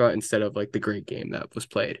to talk about instead of like the great game that was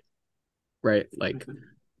played. Right. Like,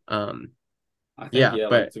 I think,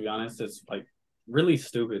 but to be honest, it's like really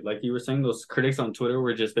stupid. Like you were saying, those critics on Twitter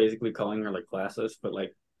were just basically calling her like classless, but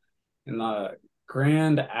like in the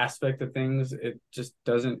grand aspect of things, it just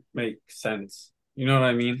doesn't make sense. You know what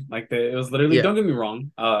I mean? Like it was literally, don't get me wrong.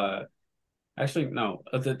 Actually, no,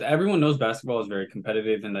 everyone knows basketball is very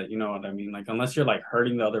competitive and that, you know what I mean? Like, unless you're like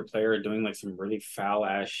hurting the other player or doing like some really foul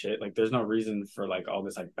ass shit, like there's no reason for like all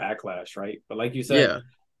this like backlash, right? But like you said,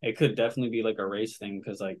 it could definitely be like a race thing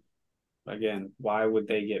because, like, again, why would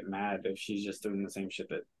they get mad if she's just doing the same shit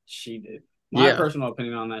that she did? My personal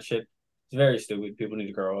opinion on that shit, it's very stupid. People need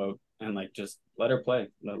to grow up and like just let her play.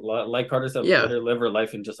 Like Carter said, let her live her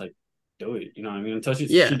life and just like do it. You know what I mean? Until she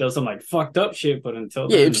does some like fucked up shit, but until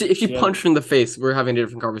then, if she punched her in the face, we're having a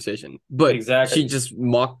different conversation. But exactly, she just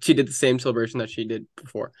she did the same celebration that she did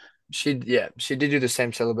before. She did do the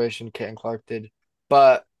same celebration Caitlin Clark did,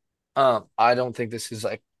 but I don't think this is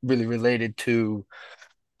like really related to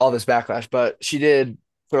all this backlash, but she did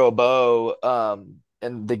throw a bow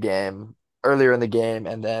in the game earlier in the game,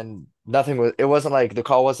 and then it wasn't like the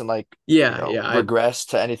call wasn't like regressed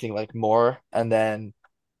to anything like more. And then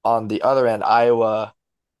on the other end, Iowa,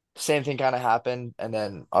 same thing kind of happened, and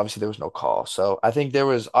then obviously there was no call. So I think there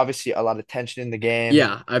was obviously a lot of tension in the game.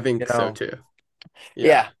 Yeah, I think so too.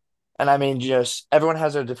 Yeah. And I mean, just everyone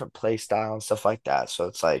has their different play style and stuff like that. So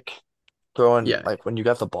it's like throwing, like when you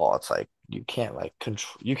got the ball, it's like you can't like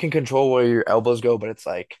control. You can control where your elbows go, but it's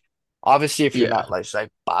like Obviously, if you're not like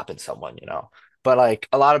bopping someone, but like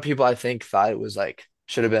a lot of people, I think thought it was like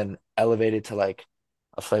should have been elevated to like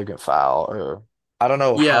a flagrant foul, or I don't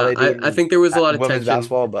know how they do it I think there was a lot of women's tension.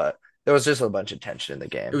 basketball, but there was just a bunch of tension in the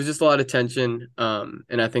game. It was just a lot of tension.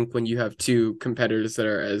 And I think when you have two competitors that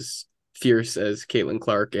are as fierce as Caitlin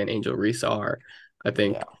Clark and Angel Reese are, I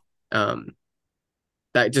think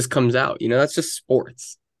that just comes out. That's just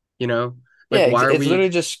sports. Why are it's literally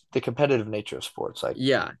just the competitive nature of sports. Like,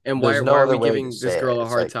 and why are we giving this girl a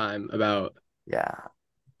hard time about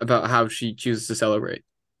how she chooses to celebrate?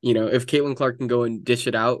 If Caitlin Clark can go and dish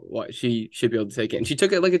it out, she should be able to take it, and she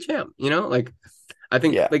took it like a champ. Like, I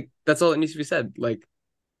think like that's all that needs to be said. Like,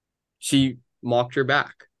 she mocked her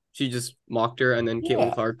back. She just mocked her, and then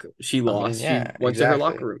Caitlin Clark, she lost. She went to her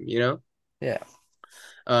locker room. Yeah.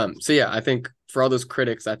 So I think for all those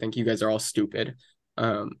critics, I think you guys are all stupid.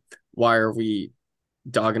 Why are we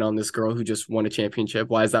dogging on this girl who just won a championship?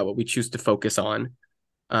 Why is that what we choose to focus on?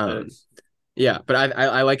 But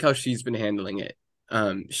I like how she's been handling it.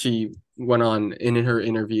 She went on in her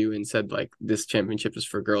interview and said, like, this championship is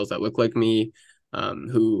for girls that look like me,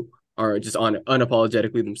 who are just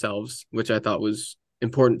unapologetically themselves, which I thought was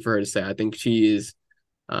important for her to say. I think she is,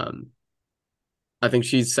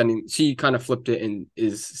 she kind of flipped it and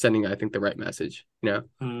is sending, I think, the right message,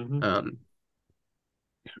 Mm-hmm.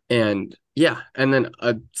 And then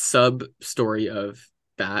a sub story of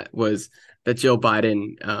that was that Jill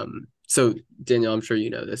Biden, so Daniel, I'm sure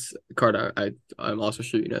you know this, Carter, I'm also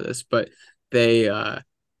sure you know this, but they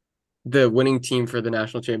the winning team for the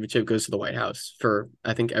national championship goes to the White House for,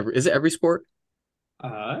 I think, every sport?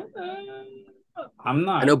 I'm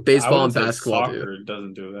not. I know baseball and basketball soccer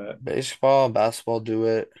doesn't do that. Baseball and basketball do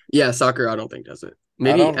it. Yeah, soccer I don't think does it.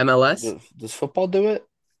 Maybe MLS? Does football do it?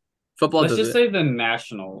 Football Let's does just say the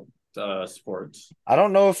national sports. I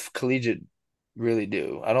don't know if collegiate really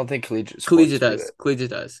do. I don't think collegiate does. Collegiate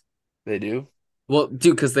does. They do? Well,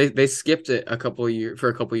 dude, because they skipped it for a couple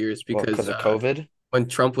years because of COVID? When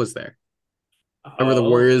Trump was there. Remember the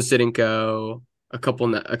Warriors didn't go. A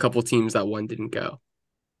couple teams that won didn't go.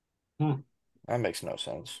 That makes no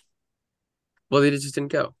sense. Well, they just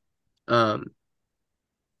didn't go. But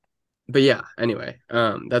anyway,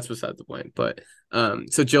 that's beside the point. But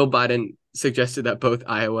so Joe Biden suggested that both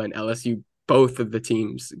Iowa and LSU, both of the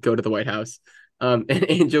teams, go to the White House. And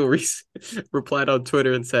Angel Reese replied on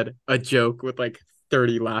Twitter and said a joke with like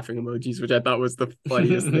 30 laughing emojis, which I thought was the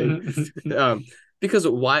funniest thing. Because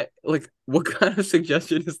why? Like, what kind of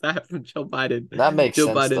suggestion is that from Joe Biden? That makes sense,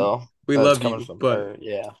 Biden, though. We love you, but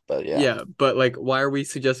but like, why are we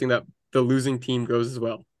suggesting that the losing team goes as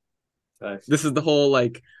well? Nice. This is the whole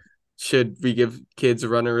like, should we give kids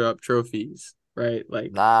runner-up trophies? Right?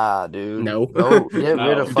 Like, nah, dude. No. Get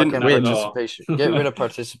rid of fucking participation. Get rid of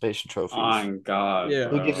participation trophies. Oh God. Yeah.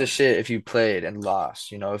 Who gives a shit if you played and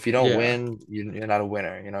lost? If you don't win, you're not a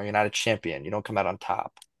winner. You're not a champion. You don't come out on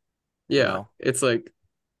top. Yeah. It's like,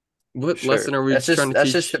 what lesson are we trying to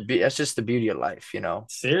teach? That's just the beauty of life,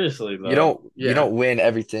 Seriously, though. You don't win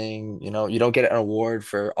everything. You don't get an award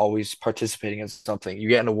for always participating in something. You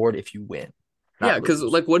get an award if you win. Yeah, because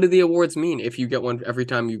like, what do the awards mean if you get one every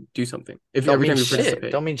time you do something? Every time you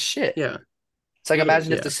participate, don't mean shit. Yeah, it's like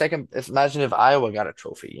imagine if Iowa got a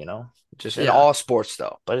trophy, just in all sports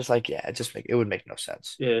though. But it's like it would make no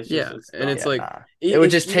sense. Yeah, it's like it would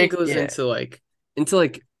just take goes into like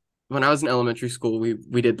when I was in elementary school,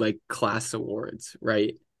 we did like class awards,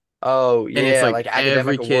 right? Oh yeah, and it's like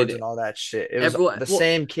academic awards and all that shit. It was the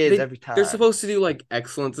same kids every time. They're supposed to do like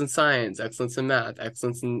excellence in science, excellence in math,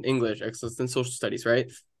 excellence in English, excellence in social studies, right?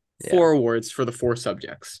 Yeah. 4 awards for the 4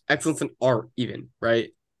 subjects. Excellence in art, even,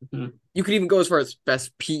 right? Mm-hmm. You could even go as far as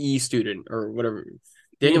best PE student or whatever.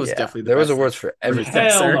 Daniel was definitely there was awards for everything.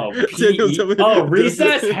 Hell no.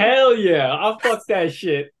 Recess? Hell yeah. I'll fuck that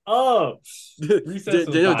shit up.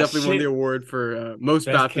 Daniel definitely won the award for most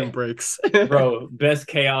bathroom breaks. Bro, best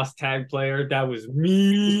chaos tag player. That was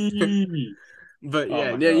me. But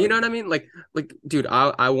you know what I mean? Like dude,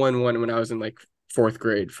 I won one when I was in like 4th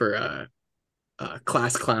grade for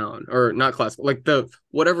class clown, or not class, like the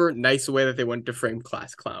whatever nice way that they wanted to frame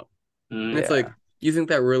class clown. And it's like, you think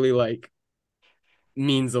that really like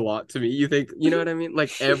means a lot to me? You think, you know what I mean?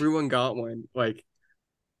 Like, everyone got one, like,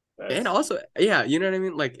 and also you know what I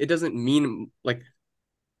mean? Like, it doesn't mean like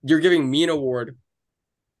you're giving me an award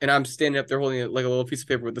and I'm standing up there holding it like a little piece of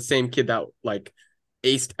paper with the same kid that like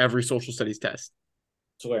aced every social studies test.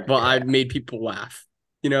 I made people laugh,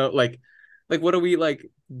 like what are we like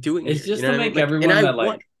doing it's here? Just to make everyone that like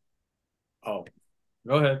won. Oh,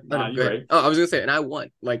 go ahead. Go ahead. Right. I was gonna say, and I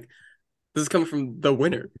won. Like, this is coming from the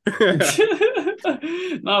winner.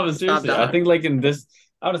 No, but seriously, I think like in this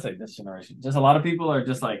I would say this generation. Just a lot of people are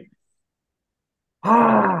just like,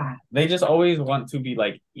 they just always want to be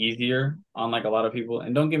like easier on like a lot of people.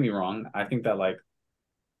 And don't get me wrong, I think that like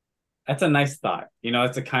that's a nice thought. You know,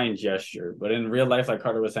 it's a kind gesture. But in real life, like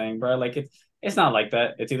Carter was saying, bro, like it's not like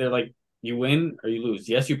that. It's either like you win or you lose.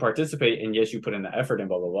 Yes, you participate, and yes, you put in the effort and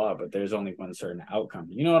blah blah blah. But there's only one certain outcome.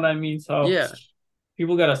 You know what I mean? So yeah,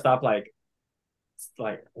 people gotta stop like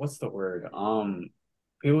what's the word?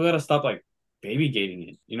 People gotta stop like baby gating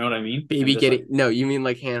it. You know what I mean? Baby gating? Like, no, you mean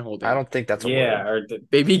like hand holding? I don't think that's a word. Or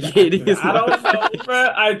baby gating. I don't know, bro.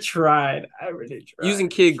 I tried. I really tried. Using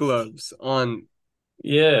kid gloves on.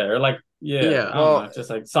 Yeah, or like I don't know, just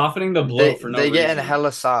like softening the blow for no reason. They getting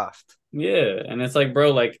hella soft. Yeah, and it's like, bro,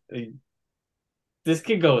 like this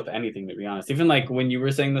could go with anything, to be honest. Even like when you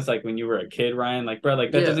were saying this, like when you were a kid, Ryan, like, bro,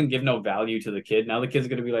 like that doesn't give no value to the kid. Now the kid's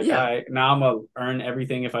gonna be like, all right, now I'm gonna earn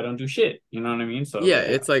everything if I don't do shit. You know what I mean? So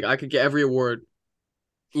it's like I could get every award.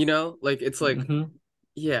 You know, like it's like,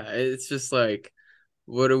 it's just like,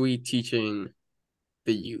 what are we teaching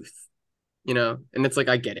the youth? You know, and it's like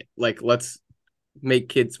I get it. Like let's make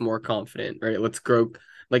kids more confident, right? Let's grow,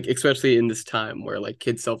 like especially in this time where like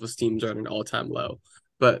kids' self-esteems are at an all-time low.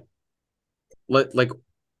 But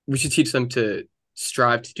we should teach them to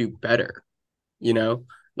strive to do better, you know?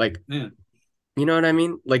 Like you know what I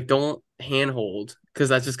mean? Like don't handhold, because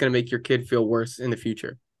that's just gonna make your kid feel worse in the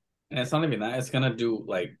future. And it's not even that, it's gonna do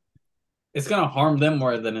like it's gonna harm them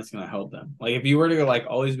more than it's gonna help them. Like if you were to like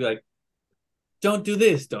always be like, don't do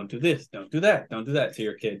this, don't do this, don't do that, don't do that to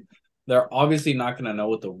your kid, they're obviously not going to know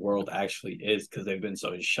what the world actually is because they've been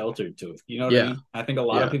so sheltered to it. You know what I mean? I think a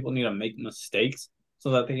lot of people need to make mistakes so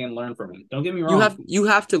that they can learn from it. Don't get me wrong. You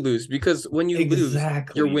have to lose, because when you lose,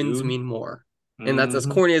 your wins mean more. And that's as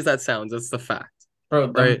corny as that sounds. That's the fact.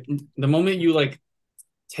 Bro, the moment you like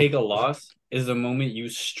take a loss is the moment you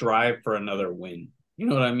strive for another win. You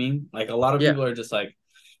know what I mean? Like a lot of people are just like,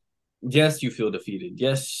 yes, you feel defeated.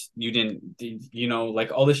 Yes, you didn't, you know,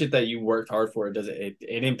 like all the shit that you worked hard for, it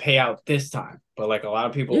didn't pay out this time. But like a lot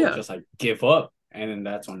of people just like give up, and then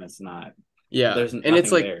that's when it's not. Yeah. And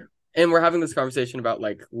it's like, and we're having this conversation about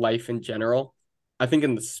like life in general. I think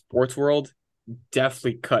in the sports world,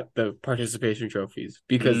 definitely cut the participation trophies,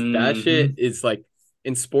 because that shit is like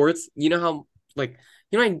in sports, you know how like,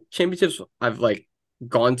 you know, how championships I've like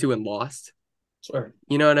gone to and lost. Sure.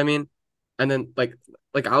 You know what I mean? And then like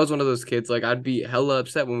I was one of those kids, like I'd be hella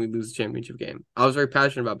upset when we lose the championship game. I was very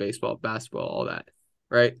passionate about baseball, basketball, all that,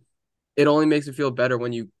 right? It only makes me feel better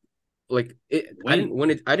when you like it. I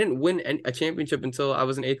didn't win a championship until I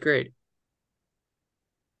was in 8th grade.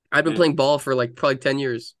 I've been playing ball for like probably 10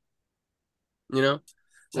 years. You know,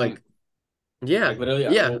 like literally,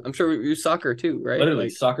 I'm sure we use soccer too, right? Literally,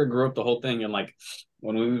 like, soccer grew up the whole thing, and like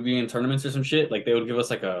when we would be in tournaments or some shit, like they would give us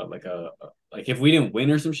like if we didn't win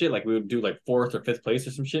or some shit, like we would do like 4th or 5th place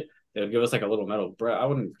or some shit, they would give us like a little medal. Bro, I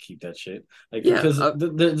wouldn't keep that shit, like because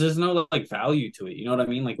there's no like value to it. You know what I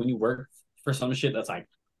mean? Like when you work for some shit that's like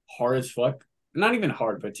hard as fuck, not even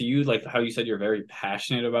hard, but to you, like how you said you're very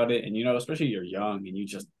passionate about it, and you know, especially you're young and you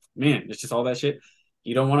just, man, it's just all that shit.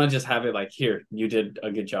 You don't want to just have it like, here, you did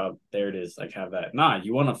a good job, there it is, like have that. Nah,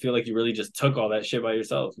 you want to feel like you really just took all that shit by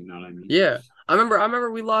yourself. You know what I mean? Yeah. I remember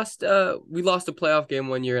we lost a playoff game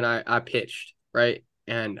one year, and I pitched, right?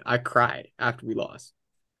 And I cried after we lost.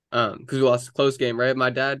 Because we lost a close game, right? My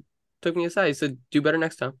dad took me aside. He said, do better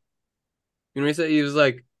next time. You know what he said? He was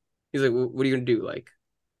like, what are you gonna do? Like,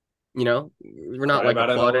 you know, we're not like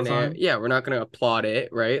applauding it. Yeah, we're not gonna applaud it,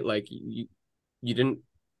 right? Like you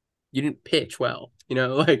didn't pitch well, you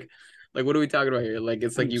know, like what are we talking about here? Like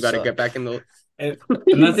it's like you got to get back in the. And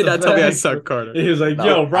that's did not tell me I suck, Carter. He was like,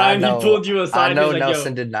 "Yo, Ryan, he pulled you aside." I know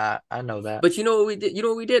Nelson did not. I know that. But you know what we did? You know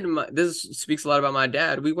what we did? This speaks a lot about my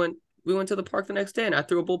dad. We went to the park the next day, and I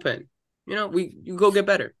threw a bullpen. You know, you go get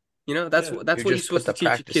better. You know, that's what you're supposed to teach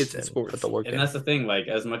your kids in sports. Put the work and that's the thing. Like,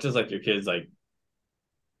 as much as like your kids, like,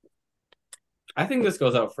 I think this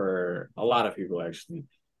goes out for a lot of people actually.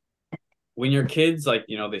 When your kids, like,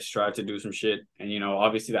 you know, they strive to do some shit, and you know,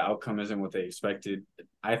 obviously the outcome isn't what they expected.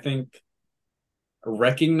 I think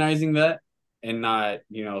recognizing that and not,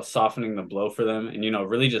 you know, softening the blow for them, and you know,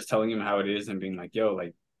 really just telling them how it is and being like, yo,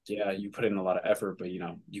 like, yeah, you put in a lot of effort, but you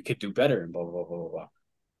know, you could do better and blah blah blah blah blah.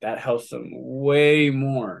 That helps them way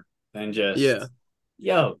more than just,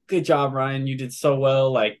 yo, good job, Ryan, you did so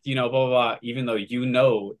well, like, you know, blah blah blah. Even though you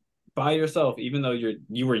know by yourself, even though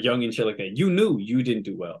you were young and shit like that, you knew you didn't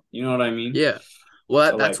do well. You know what I mean? Yeah.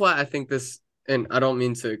 Well, so that's why I think this, and I don't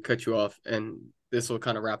mean to cut you off, and this will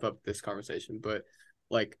kind of wrap up this conversation, but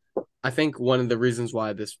like, I think one of the reasons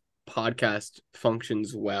why this podcast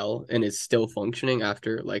functions well and is still functioning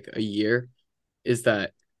after like a year is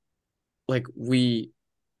that like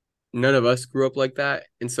none of us grew up like that,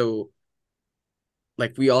 and so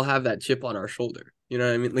like we all have that chip on our shoulder. You know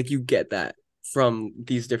what I mean? Like you get that from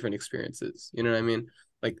these different experiences. You know what I mean?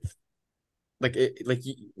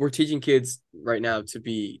 We're teaching kids right now to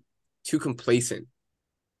be too complacent.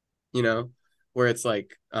 You know, where it's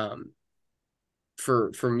like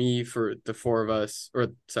for me, for the four of us, or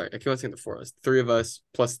sorry, I keep on saying the four of us, three of us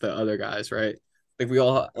plus the other guys, right? Like we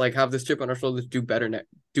all like have this chip on our shoulder to do better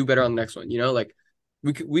do better on the next one. You know, like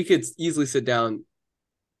we could easily sit down.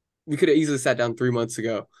 We could have easily sat down 3 months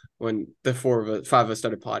ago when the five of us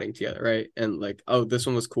started potting together, right? And like, oh, this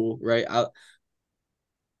one was cool, right?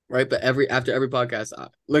 Right, but after every podcast,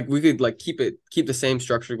 like we could like keep the same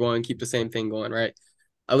structure going, keep the same thing going, right?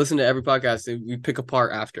 I listen to every podcast and we pick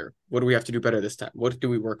apart after. What do we have to do better this time? What do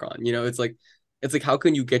we work on? You know, it's like how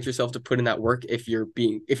can you get yourself to put in that work if you're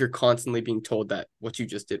constantly being told that what you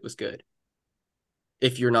just did was good,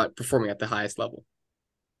 if you're not performing at the highest level?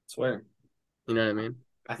 I swear. You know what I mean?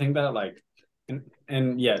 I think that like,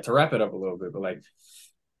 and yeah, to wrap it up a little bit, but like,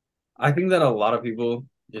 I think that a lot of people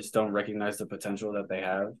just don't recognize the potential that they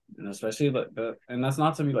have, and especially and that's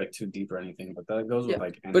not to be like too deep or anything, but that goes with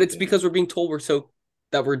like anything. But it's because we're being told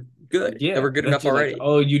that we're good. Yeah, that we're good enough already. Like,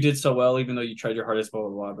 oh, you did so well, even though you tried your hardest, blah blah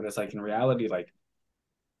blah. But it's like in reality, like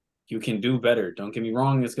you can do better. Don't get me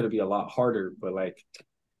wrong; it's gonna be a lot harder, but like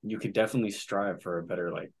you could definitely strive for a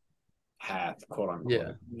better like path, quote unquote.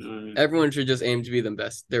 Yeah, you know what I mean? Everyone should just aim to be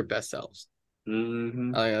their best selves.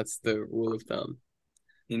 Mm-hmm. I think that's the rule of thumb.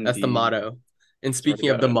 Indeed. That's the motto. And speaking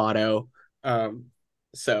of the motto,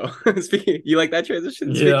 so speaking, you like that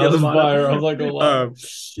transition? Yeah, I was fire. I was like, oh,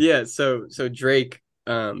 yeah. So Drake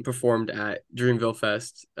performed at Dreamville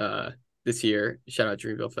Fest this year. Shout out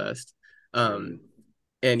Dreamville Fest. And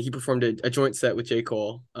he performed a joint set with J.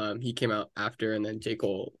 Cole. He came out after, and then J.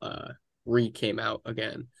 Cole came out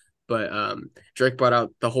again. But Drake brought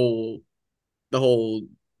out the whole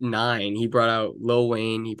nine. He brought out Lil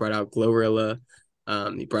Wayne. He brought out Glorilla.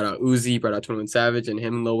 He brought out Uzi, brought out 21 Savage, and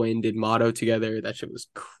him and Lil Wayne did Motto together. That shit was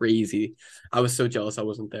crazy. I was so jealous I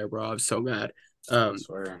wasn't there, bro. I was so mad.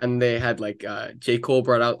 And they had like J. Cole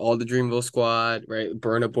brought out all the Dreamville squad, right?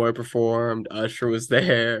 Burna Boy performed, Usher was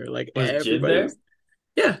there, like everybody was...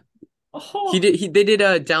 Yeah. Oh. They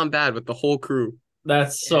did Down Bad with the whole crew.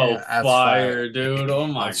 That's so fire, dude. Oh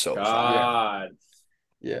my god.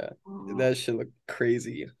 Yeah. That shit looked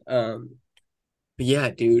crazy. But yeah,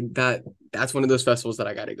 dude, that's one of those festivals that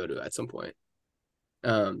I got to go to at some point.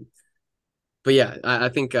 But yeah, I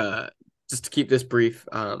think just to keep this brief.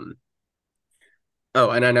 Oh,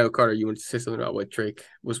 and I know, Carter, you wanted to say something about what Drake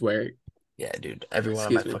was wearing. Yeah, dude. Everyone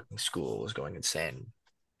at my fucking school was going insane.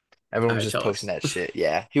 Everyone was just posting that shit.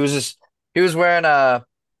 Yeah, he was wearing the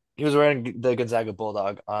Gonzaga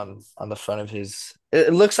Bulldog on the front of his.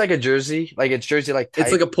 It looks like a jersey, like it's jersey like type.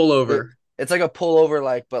 It's like a pullover. It's like a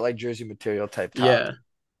pullover, but like jersey material type top. Yeah.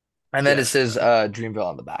 And then it says Dreamville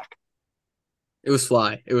on the back. It was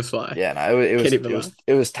fly. Yeah, no,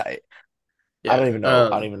 it was tight. Yeah. I don't even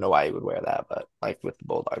know why he would wear that, but like with the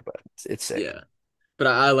Bulldog, but it's sick. Yeah. But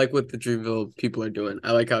I like what the Dreamville people are doing.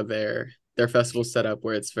 I like how their festival set up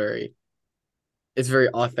where it's very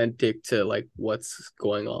authentic to like what's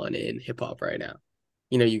going on in hip hop right now.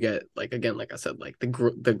 You know, you get like, again, like I said, like the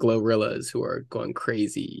Glorillaz who are going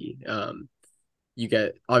crazy. You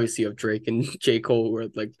get obviously of Drake and J. Cole who are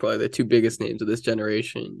like probably the two biggest names of this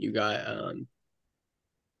generation. You got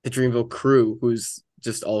the Dreamville crew who's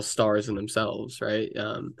just all stars in themselves, right?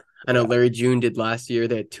 I know Larry June did last year.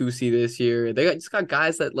 They had Tusi this year. They just got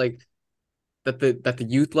guys that like that the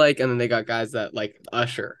youth like, and then they got guys that like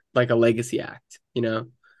Usher, like a legacy act, you know?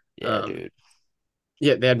 Yeah, dude.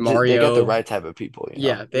 Yeah, they had Mario. They got the right type of people. You know?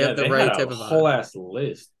 Yeah, they have the right type of whole ass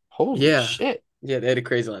list. Holy shit. Yeah, they had a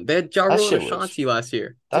crazy line. They had Ja Rule and Ashanti last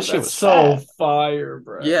year. That shit was so fire,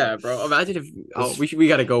 bro. Yeah, bro. Imagine if we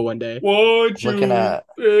gotta go one day. I'm looking at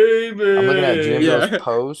Dreamville's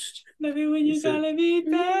post. Love it when you gotta be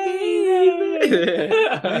baby.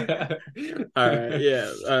 All right,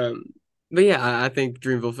 yeah. But yeah, I think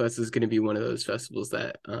Dreamville Fest is gonna be one of those festivals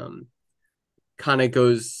that kind of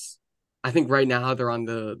goes. I think right now they're on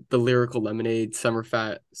the Lyrical Lemonade Summer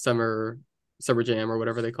Jam or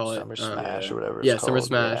whatever they call it. Summer Smash or whatever. Yeah, Summer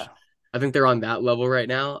Smash. Yeah. I think they're on that level right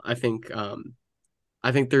now. I think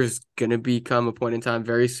there's gonna become a point in time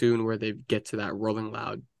very soon where they get to that Rolling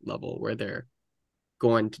Loud level where they're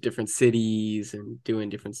going to different cities and doing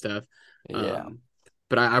different stuff. Yeah.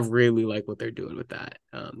 But I really like what they're doing with that.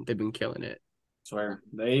 They've been killing it. Swear.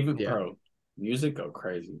 They even music go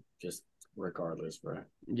crazy. Just regardless, bro.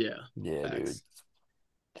 Yeah. Yeah, facts. Dude.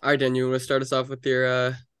 All right, Dan, you want to start us off with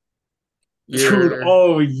your Dude,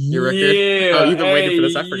 oh your record? yeah. Oh, you've been waiting for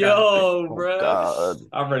this. I forgot. Yo, bro. God.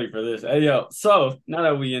 I'm ready for this. Hey, yo. So now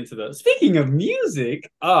that we into the speaking of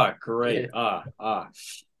music, great. Yeah.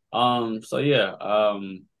 So yeah, I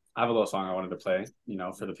have a little song I wanted to play,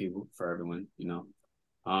 for the people, for everyone,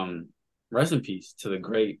 rest in peace to the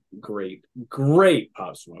great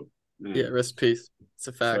Pop Smoke. Man. Yeah, rest in peace. It's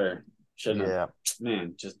a fact. Shouldn't have.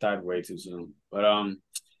 Man, just died way too soon. But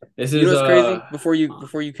this is what's crazy?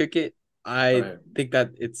 Before you kick it, I think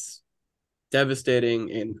that it's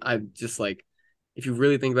devastating, and I just like, if you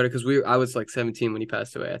really think about it, because I was like 17 when he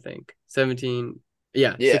passed away. I think 17,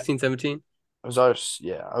 16, 17. I was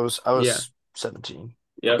 17.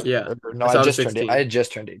 Yep. Yeah. No, I had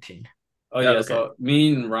just turned 18. Oh yeah, okay. So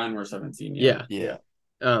me and Ryan were 17. Yeah.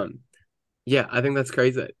 Yeah, I think that's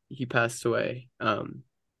crazy that he passed away.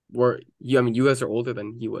 You guys are older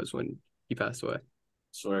than he was when he passed away.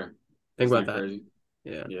 Swear. Think about that. Crazy?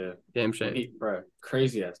 Yeah. Damn shame. Bro,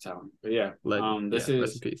 crazy ass talent. But yeah, this is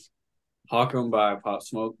rest in peace. Hawkum by Pop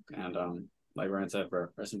Smoke, and like Ryan said, bro,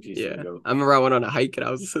 rest in peace. Yeah. I remember I went on a hike and I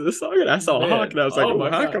was listening to this song and I saw Hawk and I was like,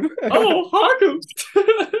 Hawkum. Hawkum.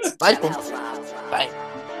 Bye.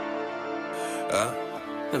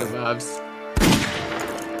 The vibes.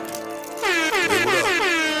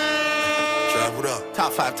 What up?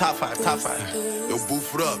 Top five. Yo,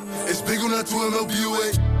 boof it up. It's big on that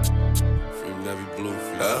 2MLBUA. Free Navy Blue.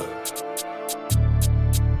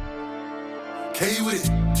 K with it.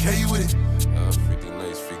 Free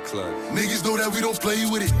nice, free club. Niggas know that we don't play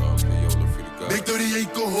with it. Big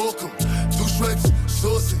 38 go Hawkum. 2 Shreks,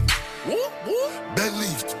 saucing.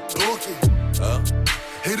 Bentley, talking.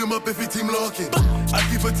 Hit him up if he team locking. I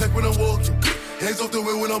keep a tech when I'm walking. Hands off the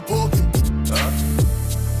way when I'm walking.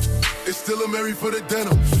 It's still a Mary for the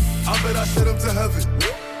denim. I bet I send them to heaven.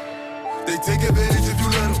 They take advantage if you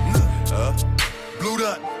let them. Blue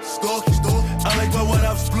dot, stalking. I like my White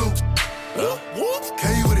Ops blue.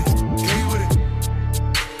 K with it.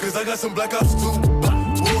 Cause I got some Black Ops too.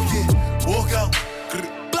 Walk in, walk out.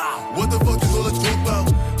 What the fuck is all the talk about?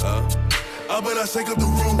 I bet I shake up the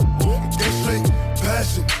room. Get straight,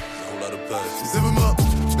 passion. A whole lot of passion. Zip him up,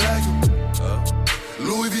 bag him.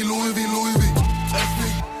 Louis V. That's me.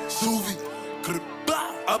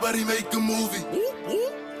 I bet he make a movie.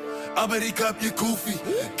 I bet he cop your koofy.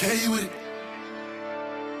 K with it.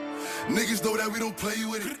 Niggas know that we don't play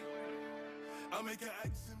with it. I make an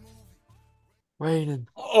action movie. Raiden.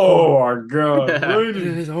 Oh my god.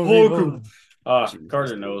 Raiden.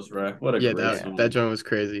 Carter knows, bro. What a great song. That joint was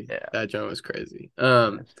crazy. Yeah. That joint was crazy.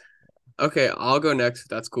 Okay, I'll go next if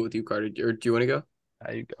that's cool with you, Carter. Or do you want to go?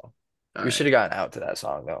 You go. We should have gotten out to that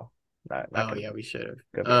song though. We should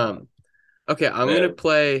have. Okay, I'm gonna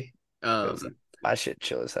play. My shit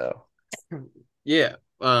chill as hell. Yeah.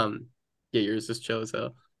 Yours is chill as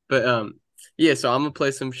hell. But so I'm gonna play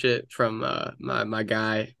some shit from my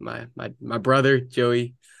guy, my brother Joe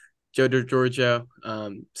DiGiorgio.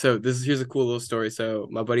 So here's a cool little story. So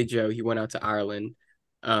my buddy Joe, he went out to Ireland.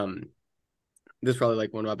 This is probably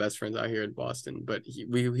like one of my best friends out here in Boston, but he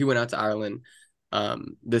went out to Ireland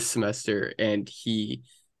this semester, and he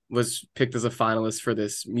was picked as a finalist for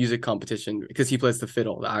this music competition because he plays the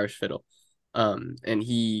fiddle, the Irish fiddle. And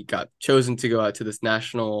he got chosen to go out to this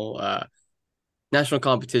national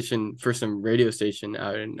competition for some radio station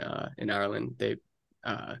out in Ireland. They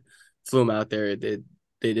flew him out there. They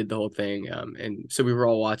did the whole thing. And so we were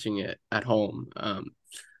all watching it at home,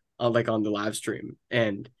 like on the live stream,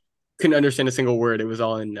 and couldn't understand a single word. It was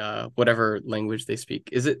all in whatever language they speak.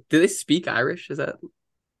 Do they speak Irish? Is that?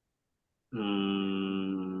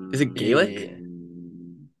 Is it Gaelic?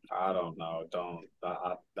 I don't know.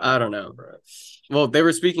 I don't know. Well, they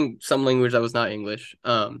were speaking some language that was not English.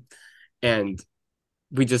 And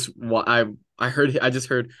we just I just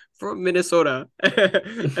heard from Minnesota,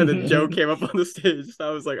 and then Joe came up on the stage. So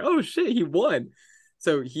I was like, oh shit, he won.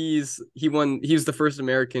 So he won. He was the first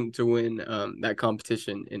American to win that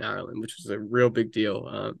competition in Ireland, which was a real big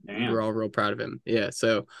deal. We're all real proud of him. Yeah.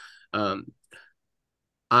 So,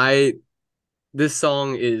 this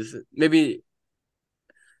song has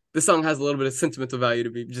a little bit of sentimental value to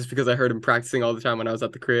me just because I heard him practicing all the time when I was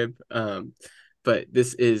at the crib. But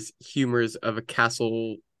this is Humors of a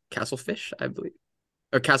Castlefish, I believe,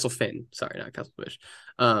 or Castlefin. Sorry, not Castlefish.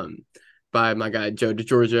 By my guy Joe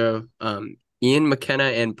DiGiorgio, Ian McKenna,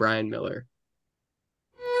 and Brian Miller.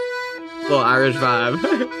 Little Irish vibe.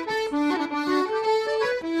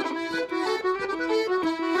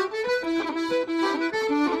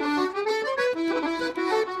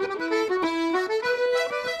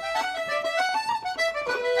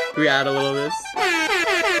 We add a little of this.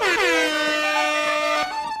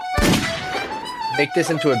 make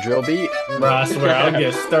this into a drill beat. Bro, I swear I'll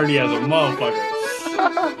get sturdy as a motherfucker.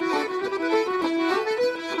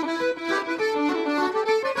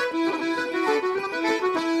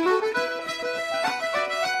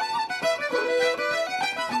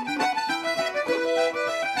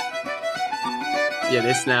 Yeah,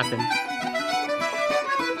 they're snapping.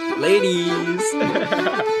 Ladies.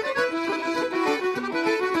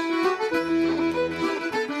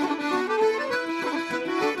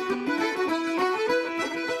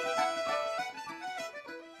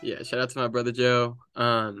 Yeah, shout out to my brother Joe.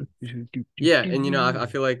 Yeah, and I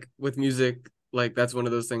feel like with music, like that's one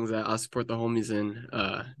of those things that I support the homies in,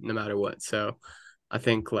 no matter what. So I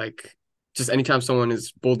think like just anytime someone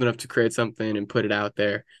is bold enough to create something and put it out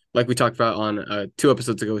there, like we talked about on 2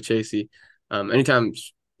 episodes ago with Chasey, anytime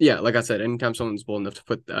someone's bold enough to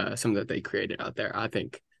put something that they created out there, I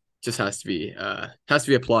think just has to be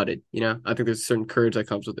applauded. I think there's a certain courage that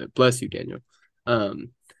comes with it. Bless you, Daniel.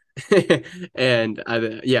 And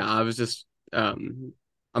I was just I'm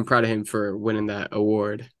proud of him for winning that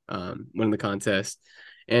award, winning the contest,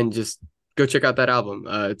 and just go check out that album.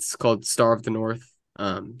 It's called Star of the North.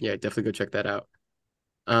 Definitely go check that out.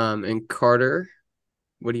 And Carter,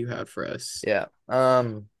 what do you have for us? Yeah.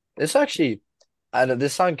 This actually, I know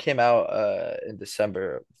this song came out in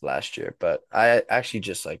December of last year, but I actually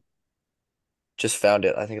just found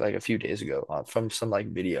it, I think like a few days ago from some like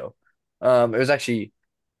video. It was actually,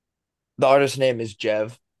 the artist's name is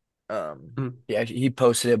Jev. He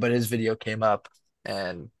posted it, but his video came up,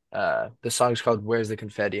 and the song's called Where's the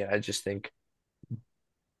Confetti? And I just think the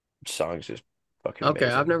song's just fucking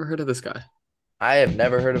amazing. I've never heard of this guy. I have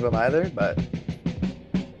never heard of him either, but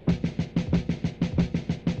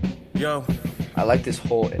yo, I like this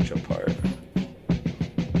whole intro part.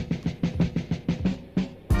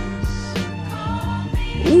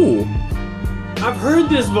 Ooh, I've heard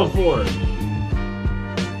this before.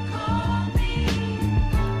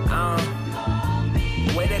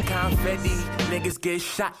 Where the confetti, niggas get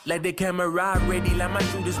shot like the camera ready. Like my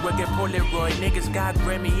shooters working Polaroid. Niggas got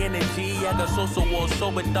Grammy energy. I got social war,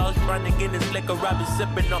 sober dogs running in this liquor. I've been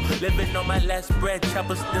sipping on, living on my last breath.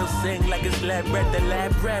 Chopper still sing like it's lab bread. The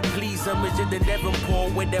lab bread, please. I'm richer than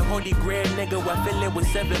Devonport with that holy grail, nigga. I fill it with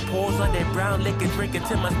 7 pores on that brown liquor. Drinking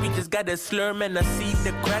till my speeches got a slur, man. I see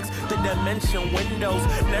the cracks, the dimension windows.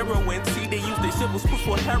 Narrowing, see they use their civil spooks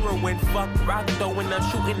for heroin. Fuck rock though, when I'm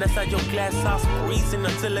shooting outside your glass house, freezing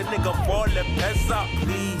until a nigga fall and pass up.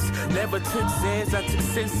 Please, never took Zans, I took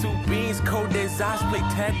sensu beans. Cold as eyes, play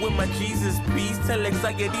tag with my Jesus beast. Tell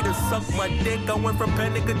anxiety to suck my dick. I went from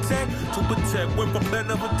panic attack to protect. Went from plan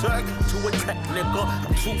of attack to attack, nigga.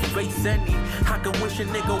 I'm two-faced any. I can wish a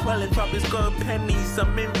nigga well and drop his gun pennies.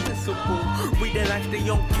 I'm invincible. Read it like they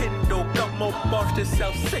on Kindle. Got more bars to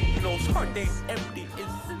sell signals. Heart ain't empty.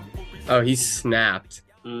 Oh, he snapped.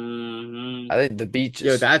 Mm-hmm. I think the beat just...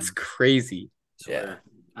 Yo, that's crazy. Yeah.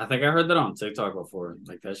 I think I heard that on TikTok before.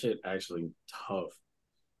 Like, that shit actually tough.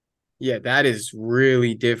 Yeah, that is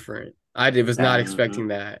really different. I was not expecting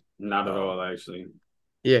that. Not at all, actually.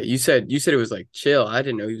 Yeah, you said it was like chill. I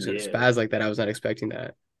didn't know he was gonna spaz like that. I was not expecting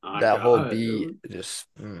that. That whole beat just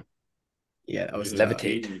yeah, that was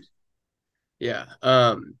levitate. Yeah.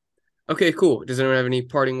 Okay, cool. Does anyone have any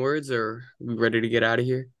parting words, or are we ready to get out of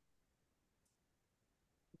here?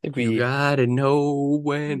 I think you gotta know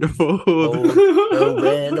when to fold. Know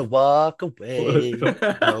when to walk away. Know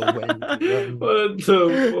when to what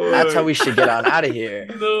the fuck? That's how we should get on out of here.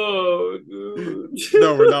 No, dude.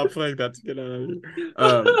 No, we're not playing that to get out of here.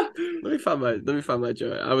 Let me find my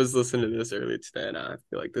joy. I was listening to this earlier today, and I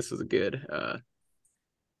feel like this was a good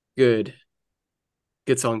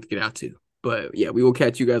song to get out to. But yeah, we will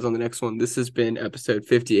catch you guys on the next one. This has been episode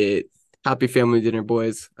 58. Happy family dinner,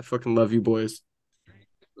 boys. I fucking love you, boys.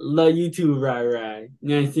 Love you too, right.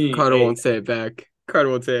 Carter won't say it back.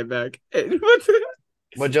 Hey,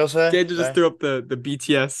 what Joe said? Daniel just threw up the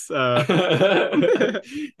BTS.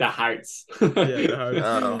 The hearts. Yeah, the hearts.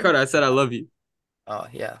 Oh. Carter, I said I love you. Oh,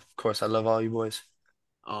 yeah. Of course, I love all you boys.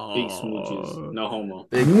 Oh. Big smooches. No homo.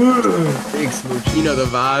 Big smooches. You know the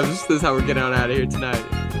vibes. This is how we're getting out of here tonight.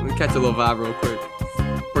 Let me catch a little vibe real quick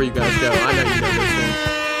before you guys go. I know you know this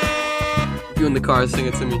one. If you in the car, sing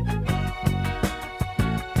it to me.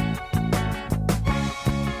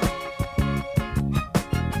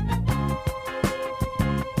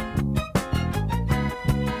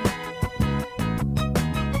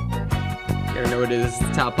 It is the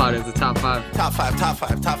top 5. It's the top 5. Top 5.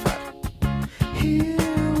 Here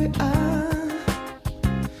we are,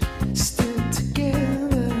 still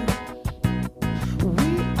together. We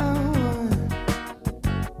are one.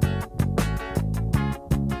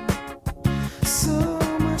 So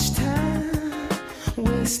much time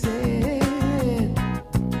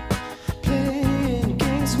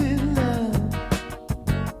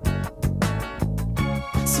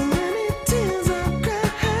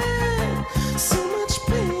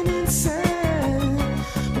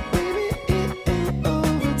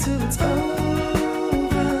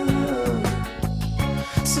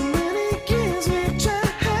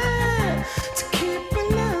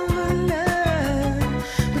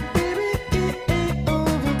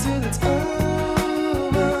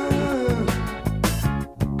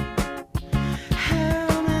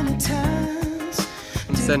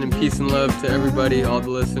sending peace and love to everybody, all the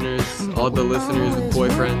listeners with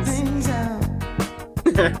boyfriends.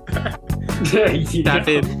 Tap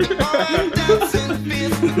in.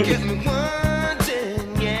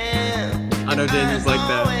 I know Daniel's like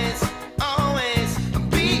that.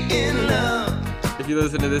 If you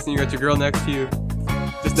listen to this and you got your girl next to you,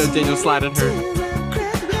 just know Daniel's sliding her.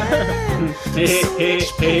 Hey.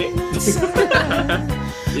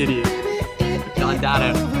 Idiot. Don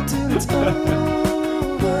Dada.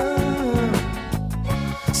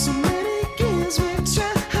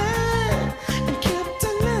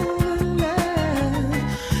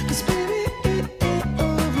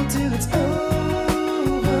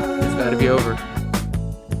 Be over.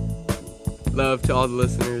 Love to all the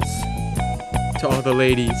listeners, to all the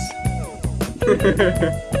ladies.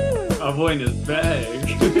 Avoiding his bag.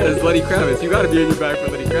 That's Lenny Kravitz. You gotta be in your bag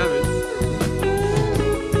for Lenny Kravitz.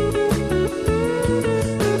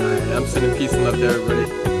 Alright, I'm sending peace and love to everybody.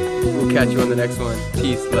 We'll catch you on the next one.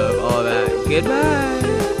 Peace, love, all that. Goodbye.